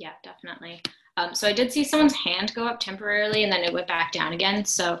 Mm-hmm. Yeah, definitely. So I did see someone's hand go up temporarily and then it went back down again.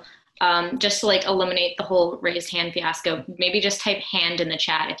 So just to like eliminate the whole raised hand fiasco, maybe just type hand in the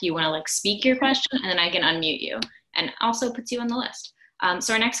chat if you want to like speak your question, and then I can unmute you and also puts you on the list.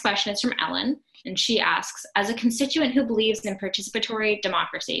 So our next question is from Ellen, and she asks, as a constituent who believes in participatory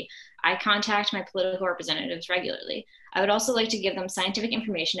democracy, I contact my political representatives regularly. I would also like to give them scientific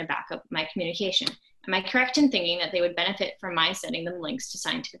information to back up my communication. Am I correct in thinking that they would benefit from my sending them links to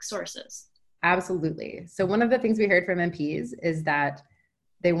scientific sources? Absolutely. So one of the things we heard from MPs is that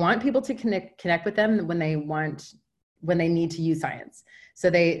they want people to connect with them when they need to use science.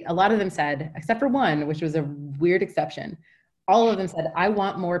 So a lot of them said, except for one, which was a weird exception, all of them said, I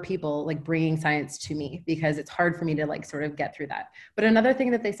want more people like bringing science to me because it's hard for me to like sort of get through that. But another thing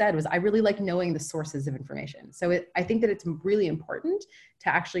that they said was, I really like knowing the sources of information. So I think that it's really important to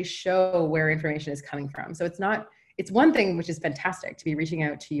actually show where information is coming from. So it's one thing, which is fantastic, to be reaching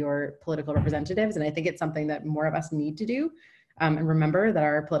out to your political representatives. And I think it's something that more of us need to do. And remember that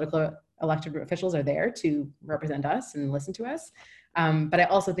our political elected officials are there to represent us and listen to us. But I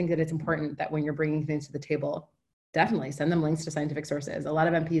also think that it's important that when you're bringing things to the table, definitely send them links to scientific sources. A lot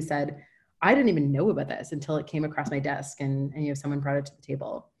of MPs said, I didn't even know about this until it came across my desk and someone brought it to the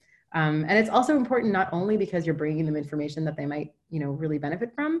table. And it's also important not only because you're bringing them information that they might, really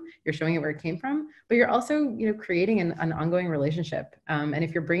benefit from, you're showing it where it came from, but you're also, creating an ongoing relationship. And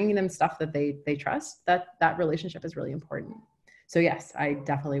if you're bringing them stuff that they trust, that relationship is really important. So yes, I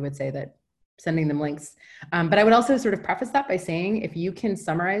definitely would say that sending them links. But I would also sort of preface that by saying, if you can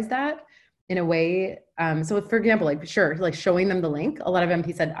summarize that in a way, so for example, like showing them the link, a lot of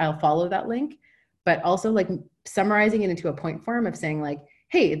MPs said, I'll follow that link, but also like summarizing it into a point form of saying like,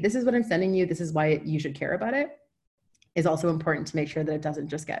 hey, this is what I'm sending you, this is why you should care about it, is also important to make sure that it doesn't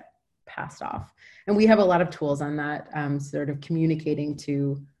just get passed off. And we have a lot of tools on that, sort of communicating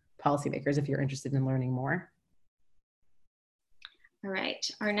to policymakers if you're interested in learning more. All right,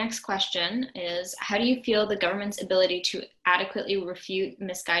 our next question is, how do you feel the government's ability to adequately refute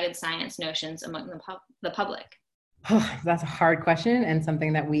misguided science notions among the public? Oh, that's a hard question and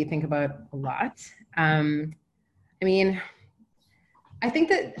something that we think about a lot. I think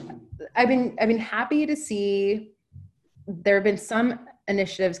that I've been happy to see there have been some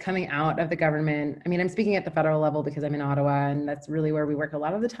initiatives coming out of the government. I'm speaking at the federal level because I'm in Ottawa and that's really where we work a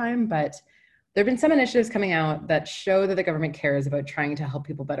lot of the time, but there have been some initiatives coming out that show that the government cares about trying to help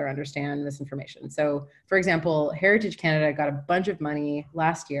people better understand this information. So for example, Heritage Canada got a bunch of money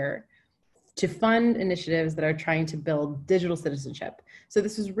last year to fund initiatives that are trying to build digital citizenship. So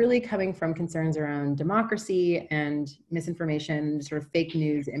this was really coming from concerns around democracy and misinformation, sort of fake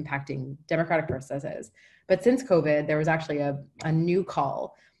news impacting democratic processes. But since COVID, there was actually a new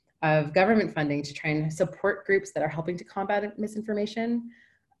call of government funding to try and support groups that are helping to combat misinformation.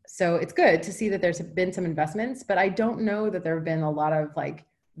 So it's good to see that there's been some investments, but I don't know that there have been a lot of like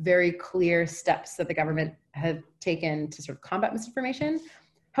very clear steps that the government has taken to sort of combat misinformation.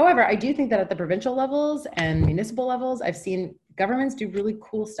 However, I do think that at the provincial levels and municipal levels, I've seen governments do really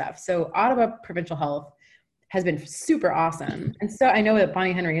cool stuff. So Ottawa Provincial Health has been super awesome. And so I know that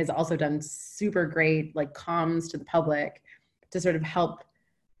Bonnie Henry has also done super great like comms to the public to sort of help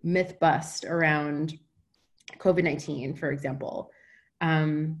myth bust around COVID-19, for example.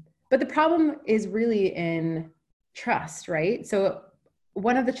 But the problem is really in trust, right? So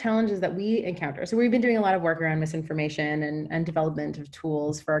one of the challenges that we encounter, so we've been doing a lot of work around misinformation and development of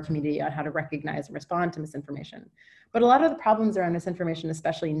tools for our community on how to recognize and respond to misinformation. But a lot of the problems around misinformation,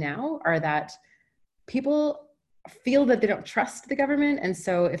 especially now, are that people feel that they don't trust the government. And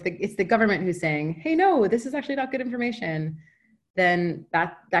so if it's the government who's saying, hey, no, this is actually not good information, then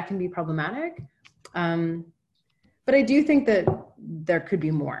that can be problematic. But I do think that there could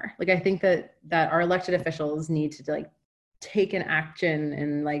be more. Like, I think that our elected officials need to like take an action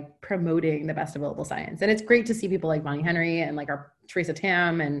in like promoting the best available science. And it's great to see people like Bonnie Henry and like our Theresa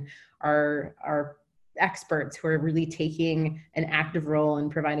Tam and our experts who are really taking an active role in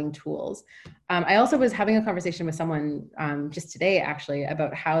providing tools. I also was having a conversation with someone just today, actually,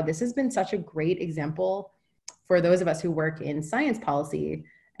 about how this has been such a great example for those of us who work in science policy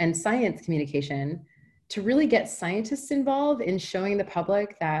and science communication to really get scientists involved in showing the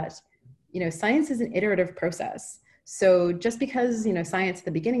public that, science is an iterative process. So just because, science at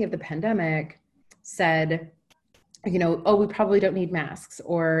the beginning of the pandemic said, oh, we probably don't need masks,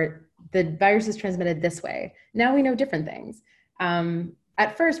 or the virus is transmitted this way. Now we know different things.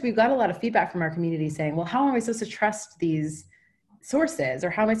 At first, we got a lot of feedback from our community saying, well, how am I supposed to trust these sources? Or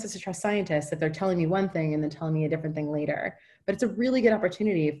how am I supposed to trust scientists if they're telling me one thing and then telling me a different thing later? But it's a really good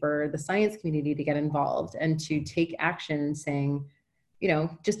opportunity for the science community to get involved and to take action saying,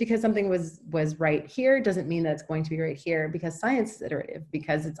 just because something was right here doesn't mean that it's going to be right here, because science is iterative,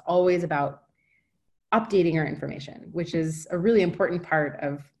 because it's always about updating our information, which is a really important part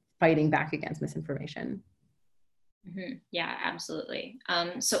of fighting back against misinformation. Mm-hmm. Yeah, absolutely.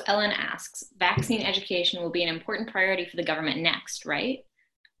 So Ellen asks, vaccine education will be an important priority for the government next, right?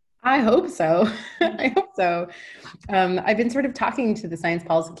 I hope so. I hope so. I've been sort of talking to the science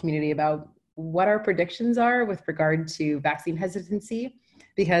policy community about what our predictions are with regard to vaccine hesitancy,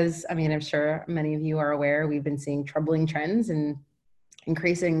 because I'm sure many of you are aware, we've been seeing troubling trends in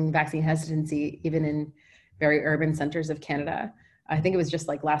increasing vaccine hesitancy, even in very urban centers of Canada. I think it was just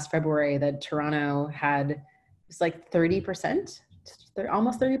like last February that Toronto had just like 30%,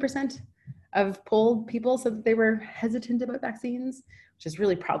 almost 30% of polled people said that they were hesitant about vaccines, which is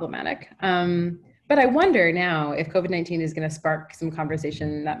really problematic. But I wonder now if COVID-19 is going to spark some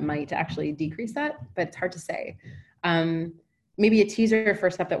conversation that might actually decrease that, but it's hard to say. Maybe a teaser for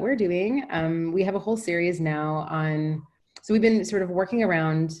stuff that we're doing. We have a whole series now on, so we've been sort of working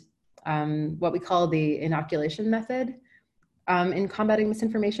around what we call the inoculation method in combating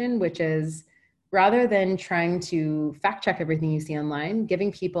misinformation, which is rather than trying to fact check everything you see online,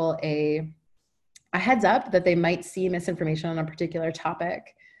 giving people a heads up that they might see misinformation on a particular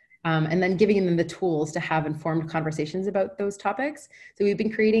topic, and then giving them the tools to have informed conversations about those topics. So we've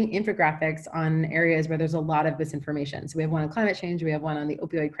been creating infographics on areas where there's a lot of misinformation. So we have one on climate change, we have one on the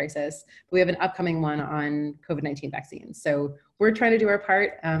opioid crisis, but we have an upcoming one on COVID-19 vaccines. So we're trying to do our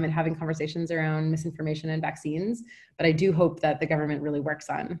part in having conversations around misinformation and vaccines, but I do hope that the government really works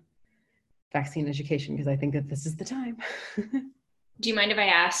on vaccine education, because I think that this is the time. Do you mind if I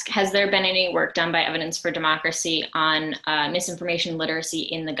ask, has there been any work done by Evidence for Democracy on misinformation literacy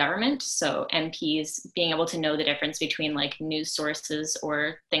in the government? So MPs being able to know the difference between like news sources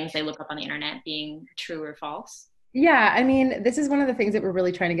or things they look up on the internet being true or false? Yeah, this is one of the things that we're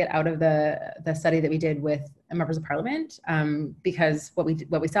really trying to get out of the study that we did with members of parliament, because what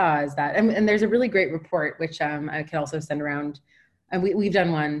we saw is that, and there's a really great report, which I can also send around. And we've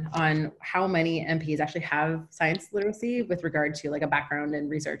done one on how many MPs actually have science literacy with regard to like a background in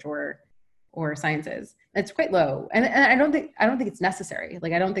research or sciences. It's quite low, and I don't think it's necessary.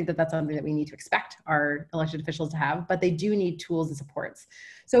 Like, I don't think that that's something that we need to expect our elected officials to have, but they do need tools and supports.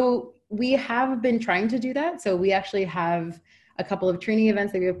 So we have been trying to do that. So we actually have a couple of training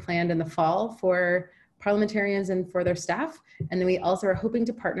events that we have planned in the fall for parliamentarians and for their staff. And then we also are hoping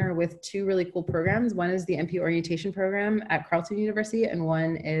to partner with two really cool programs. One is the MP orientation program at Carleton University, and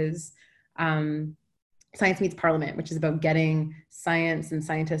one is Science Meets Parliament, which is about getting science and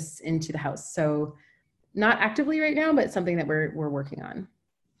scientists into the House. So not actively right now, but something that we're working on.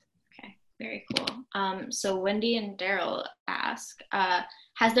 Okay, very cool. So Wendy and Daryl ask,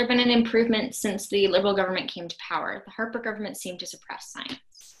 has there been an improvement since the Liberal government came to power? The Harper government seemed to suppress science.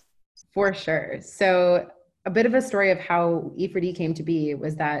 For sure. So a bit of a story of how E4D came to be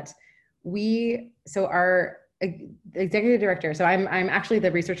was that our executive director, so I'm actually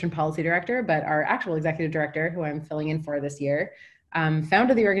the research and policy director, but our actual executive director, who I'm filling in for this year,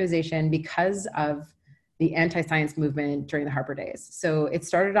 founded the organization because of the anti-science movement during the Harper days. So it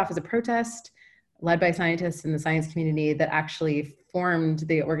started off as a protest led by scientists in the science community that actually formed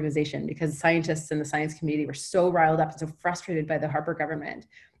the organization, because scientists in the science community were so riled up and so frustrated by the Harper government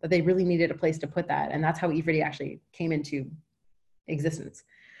that they really needed a place to put that. And that's how E4D actually came into existence.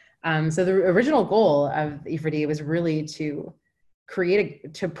 So the original goal of E4D was really to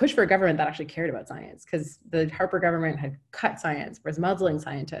push for a government that actually cared about science, because the Harper government had cut science, was muzzling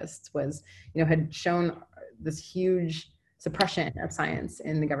scientists, had shown this huge suppression of science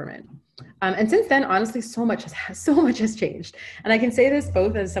in the government. And since then, honestly, so much has changed. And I can say this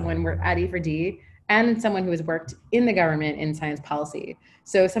both as someone worked at E4D and someone who has worked in the government in science policy.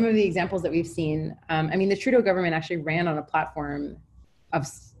 So some of the examples that we've seen, I mean, the Trudeau government actually ran on a platform of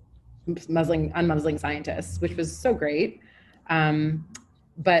unmuzzling scientists, which was so great.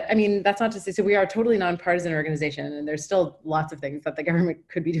 But I mean, that's not to say, so we are a totally nonpartisan organization, and there's still lots of things that the government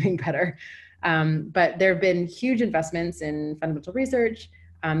could be doing better. But there have been huge investments in fundamental research.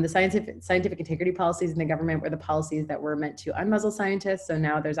 The scientific integrity policies in the government were the policies that were meant to unmuzzle scientists. So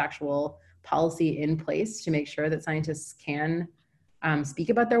now there's actual policy in place to make sure that scientists can speak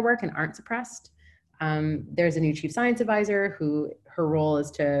about their work and aren't suppressed. There's a new chief science advisor her role is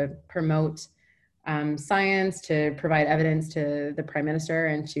to promote science, to provide evidence to the prime minister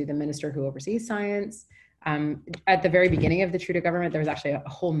and to the minister who oversees science. At the very beginning of the Trudeau government, there was actually a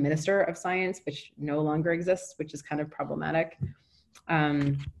whole minister of science, which no longer exists, which is kind of problematic.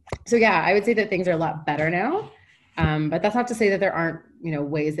 So yeah, I would say that things are a lot better now, but that's not to say that there aren't,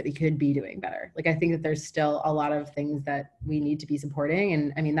 ways that we could be doing better. Like, I think that there's still a lot of things that we need to be supporting.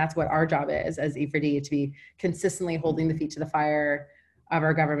 And I mean, that's what our job is as E4D, to be consistently holding the feet to the fire of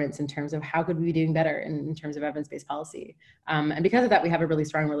our governments in terms of how could we be doing better in terms of evidence-based policy. And because of that, we have a really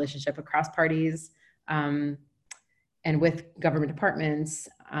strong relationship across parties and with government departments,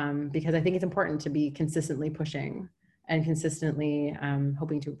 because I think it's important to be consistently pushing and consistently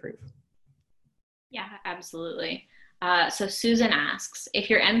hoping to improve. Yeah, absolutely. So Susan asks, if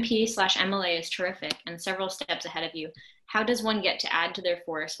your MP/MLA is terrific and several steps ahead of you, how does one get to add to their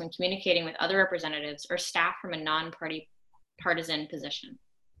force when communicating with other representatives or staff from a non-partisan position?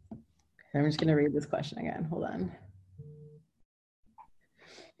 I'm just going to read this question again. Hold on.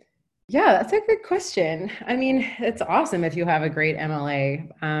 Yeah, that's a good question. I mean, it's awesome if you have a great MLA.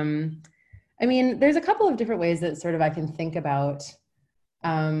 I mean, there's a couple of different ways that sort of I can think about.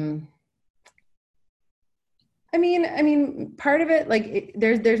 I mean, part of it, like,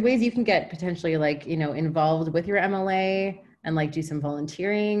 there's ways you can get potentially, like, involved with your MLA and like do some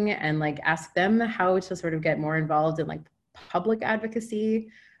volunteering and like ask them how to sort of get more involved in like public advocacy.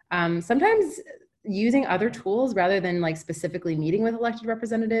 Sometimes using other tools rather than like specifically meeting with elected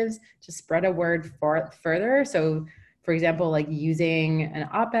representatives to spread a word further. So for example, like using an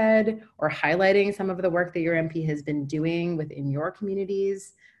op-ed or highlighting some of the work that your MP has been doing within your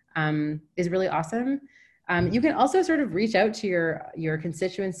communities is really awesome. You can also sort of reach out to your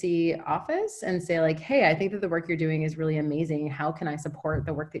constituency office and say like, hey, I think that the work you're doing is really amazing. How can I support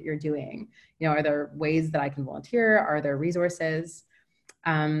the work that you're doing? Are there ways that I can volunteer? Are there resources?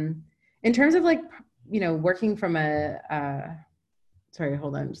 In terms of like, working from sorry,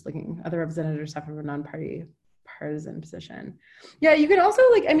 hold on, I'm just looking, other representatives have from a non-partisan position. Yeah, you can also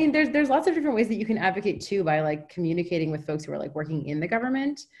like, I mean, there's lots of different ways that you can advocate too by like communicating with folks who are like working in the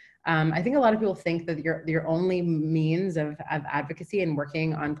government. I think a lot of people think that your only means of advocacy and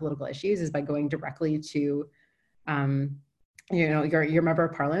working on political issues is by going directly to, your member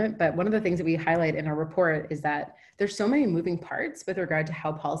of parliament. But one of the things that we highlight in our report is that there's so many moving parts with regard to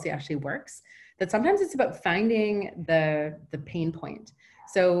how policy actually works that sometimes it's about finding the pain point.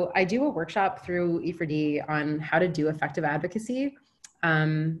 So I do a workshop through E4D on how to do effective advocacy,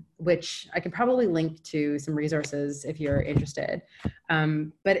 which I can probably link to some resources if you're interested.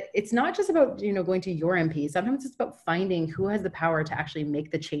 But it's not just about, going to your MP. Sometimes it's about finding who has the power to actually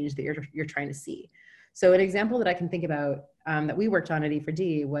make the change that you're trying to see. So an example that I can think about that we worked on at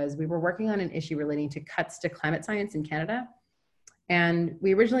E4D was we were working on an issue relating to cuts to climate science in Canada. And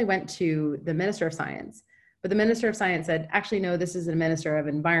we originally went to the Minister of Science, but the Minister of Science said, actually, no, this is a Minister of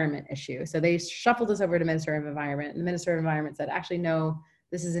Environment issue. So they shuffled us over to Minister of Environment. And the Minister of Environment said, actually, no,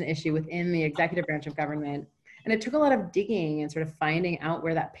 this is an issue within the executive branch of government. And it took a lot of digging and sort of finding out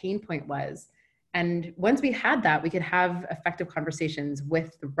where that pain point was. And once we had that, we could have effective conversations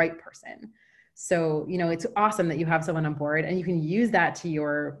with the right person. So, it's awesome that you have someone on board and you can use that to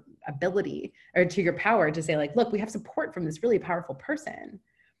your ability or to your power to say like, look, we have support from this really powerful person.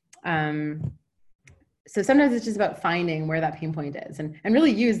 So sometimes it's just about finding where that pain point is and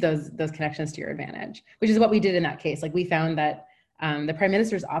really use those connections to your advantage, which is what we did in that case. Like we found that the Prime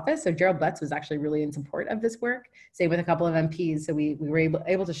Minister's office, so Gerald Bletz was actually really in support of this work, say with a couple of MPs. So we were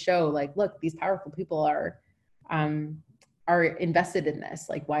able to show like, look, these powerful people are invested in this.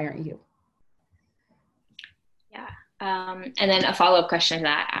 Like, why aren't you? Yeah. And then a follow-up question to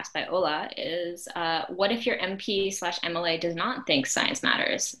that asked by Ola is, what if your MP/MLA does not think science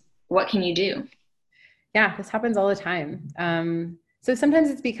matters? What can you do? Yeah, this happens all the time. So sometimes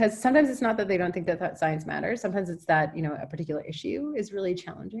it's not that they don't think that science matters. Sometimes it's that, a particular issue is really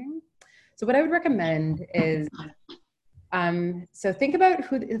challenging. So what I would recommend is So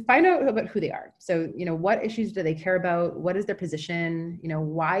find out about who they are. So, what issues do they care about? What is their position?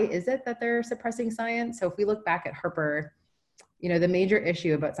 Why is it that they're suppressing science? So if we look back at Harper, the major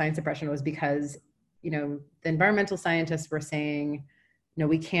issue about science suppression was because, the environmental scientists were saying,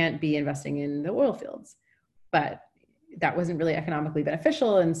 we can't be investing in the oil fields, but that wasn't really economically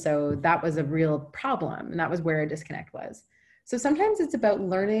beneficial. And so that was a real problem. And that was where a disconnect was. So sometimes it's about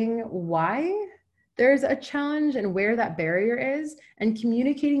learning why there's a challenge and where that barrier is, and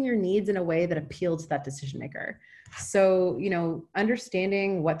communicating your needs in a way that appeals to that decision maker. So,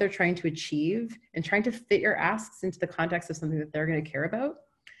 understanding what they're trying to achieve and trying to fit your asks into the context of something that they're going to care about.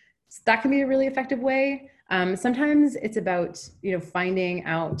 So that can be a really effective way. Sometimes it's about, finding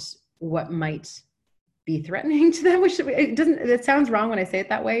out what might be threatening to them, which it sounds wrong when I say it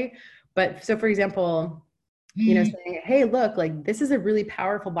that way. But so for example, saying, hey, look, like this is a really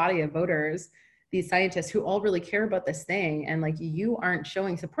powerful body of voters, these scientists who all really care about this thing, and like you aren't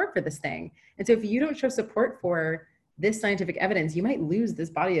showing support for this thing. And so if you don't show support for this scientific evidence, you might lose this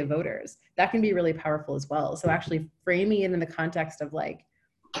body of voters. That can be really powerful as well. So actually framing it in the context of like,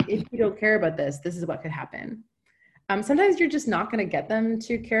 if you don't care about this, this is what could happen. Sometimes you're just not going to get them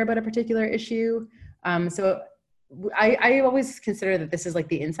to care about a particular issue. So I always consider that this is like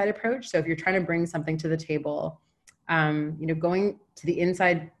the inside approach. So if you're trying to bring something to the table, going to the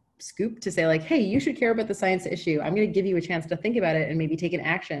inside scoop to say like, hey, you should care about the science issue. I'm going to give you a chance to think about it and maybe take an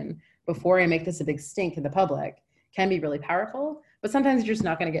action before I make this a big stink in the public, can be really powerful. But sometimes you're just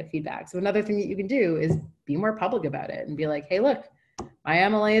not going to get feedback. So another thing that you can do is be more public about it and be like, hey, look, my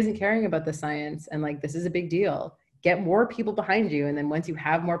MLA isn't caring about the science, and like this is a big deal. Get more people behind you. And then once you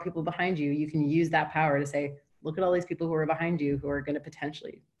have more people behind you, you can use that power to say, look at all these people who are behind you who are going to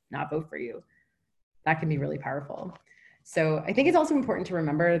potentially not vote for you. That can be really powerful. So I think it's also important to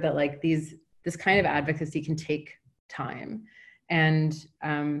remember that like this kind of advocacy can take time, and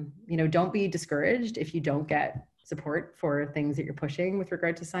don't be discouraged if you don't get support for things that you're pushing with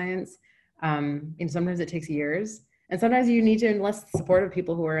regard to science. And sometimes it takes years, and sometimes you need to enlist the support of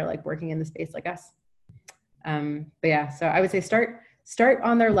people who are like working in the space like us. But yeah, so I would say start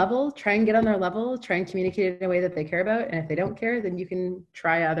on their level, try and get on their level, try and communicate in a way that they care about. And if they don't care, then you can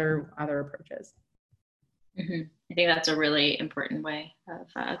try other approaches. Mm-hmm. I think that's a really important way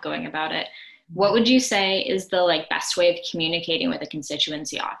of going about it. What would you say is the best way of communicating with a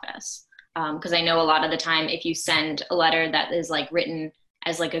constituency office? Because I know a lot of the time, if you send a letter that is written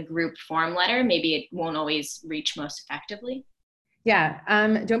as a group form letter, maybe it won't always reach most effectively. Yeah.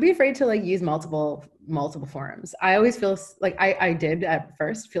 Don't be afraid to use multiple forums. I always feel like I did at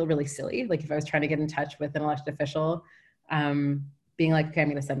first feel really silly. Like if I was trying to get in touch with an elected official, being like, okay, I'm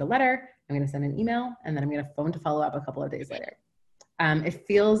going to send a letter, I'm going to send an email, and then I'm going to phone to follow up a couple of days later. It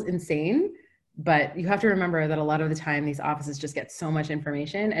feels insane, but you have to remember that a lot of the time these offices just get so much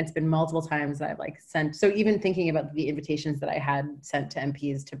information. And it's been multiple times that I've sent. So even thinking about the invitations that I had sent to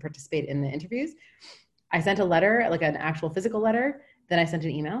MPs to participate in the interviews, I sent a letter, an actual physical letter. Then I sent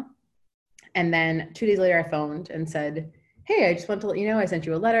an email. And then 2 days later, I phoned and said, hey, I just want to let you know I sent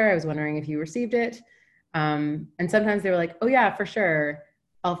you a letter. I was wondering if you received it. And sometimes they were like, oh yeah, for sure.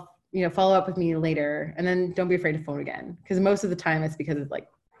 I'll follow up with me later. And then don't be afraid to phone again. Because most of the time it's because it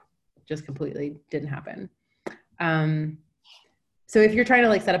just completely didn't happen. So if you're trying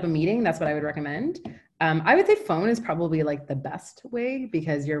to set up a meeting, that's what I would recommend. I would say phone is probably the best way,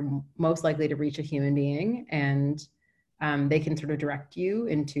 because you're most likely to reach a human being, and they can sort of direct you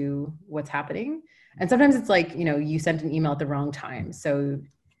into what's happening. And sometimes it's you sent an email at the wrong time. So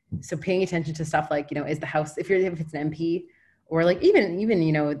paying attention to stuff is the House, if it's an MP, or even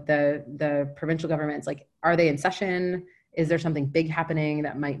the provincial governments, are they in session? Is there something big happening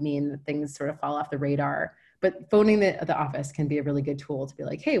that might mean that things sort of fall off the radar? But phoning the office can be a really good tool to be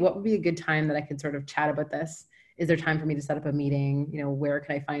like, hey, what would be a good time that I could sort of chat about this? Is there time for me to set up a meeting? Where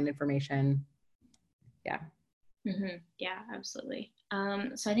can I find information? Yeah. Mm-hmm. Yeah, absolutely.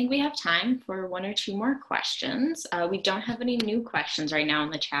 So I think we have time for 1 or 2 more questions. We don't have any new questions right now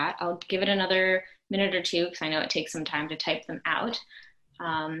in the chat. I'll give it another minute or 2 because I know it takes some time to type them out.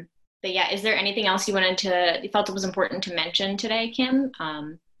 But yeah, is there anything else you felt it was important to mention today, Kim?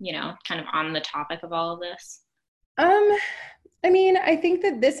 Kind of on the topic of all of this? I think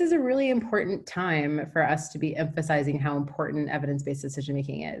that this is a really important time for us to be emphasizing how important evidence-based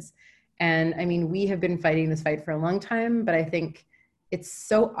decision-making is. And we have been fighting this fight for a long time, but I think it's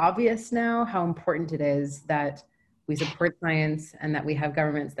so obvious now how important it is that we support science and that we have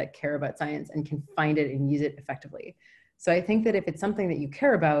governments that care about science and can find it and use it effectively. So I think that if it's something that you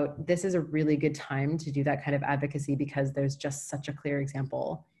care about, this is a really good time to do that kind of advocacy, because there's just such a clear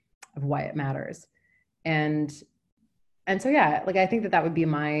example of why it matters. And so yeah, like I think that would be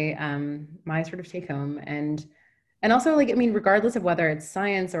my my sort of take home. And also, like, I mean, regardless of whether it's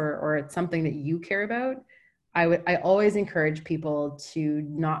science or it's something that you care about, I always encourage people to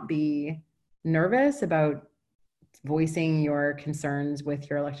not be nervous about voicing your concerns with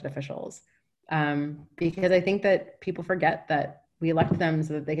your elected officials. Because I think that people forget that we elect them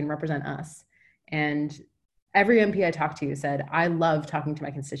so that they can represent us. And every MP I talked to said, I love talking to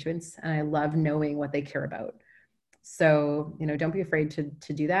my constituents and I love knowing what they care about. So, don't be afraid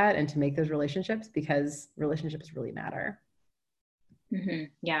to do that and to make those relationships, because relationships really matter. Mm-hmm.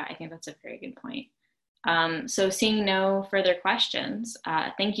 Yeah, I think that's a very good point. So seeing no further questions,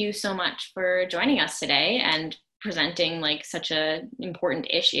 thank you so much for joining us today and presenting like such an important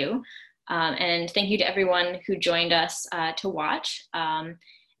issue. And thank you to everyone who joined us to watch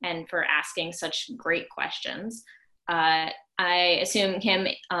and for asking such great questions. I assume, Kim,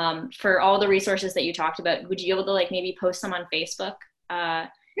 for all the resources that you talked about, would you be able to like maybe post them on Facebook? Yeah.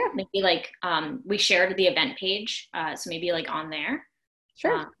 Maybe like we shared the event page, so maybe like on there.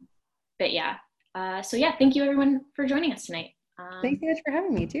 Sure. But yeah, so yeah, thank you everyone for joining us tonight. Thanks so much for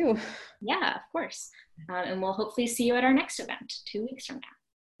having me too. Yeah, of course. And we'll hopefully see you at our next event 2 weeks from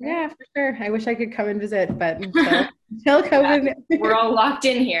now. Yeah, for sure. I wish I could come and visit, but until COVID. Yeah, we're all locked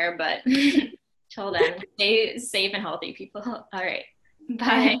in here, but till then, stay safe and healthy, people. All right.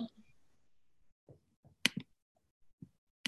 Bye.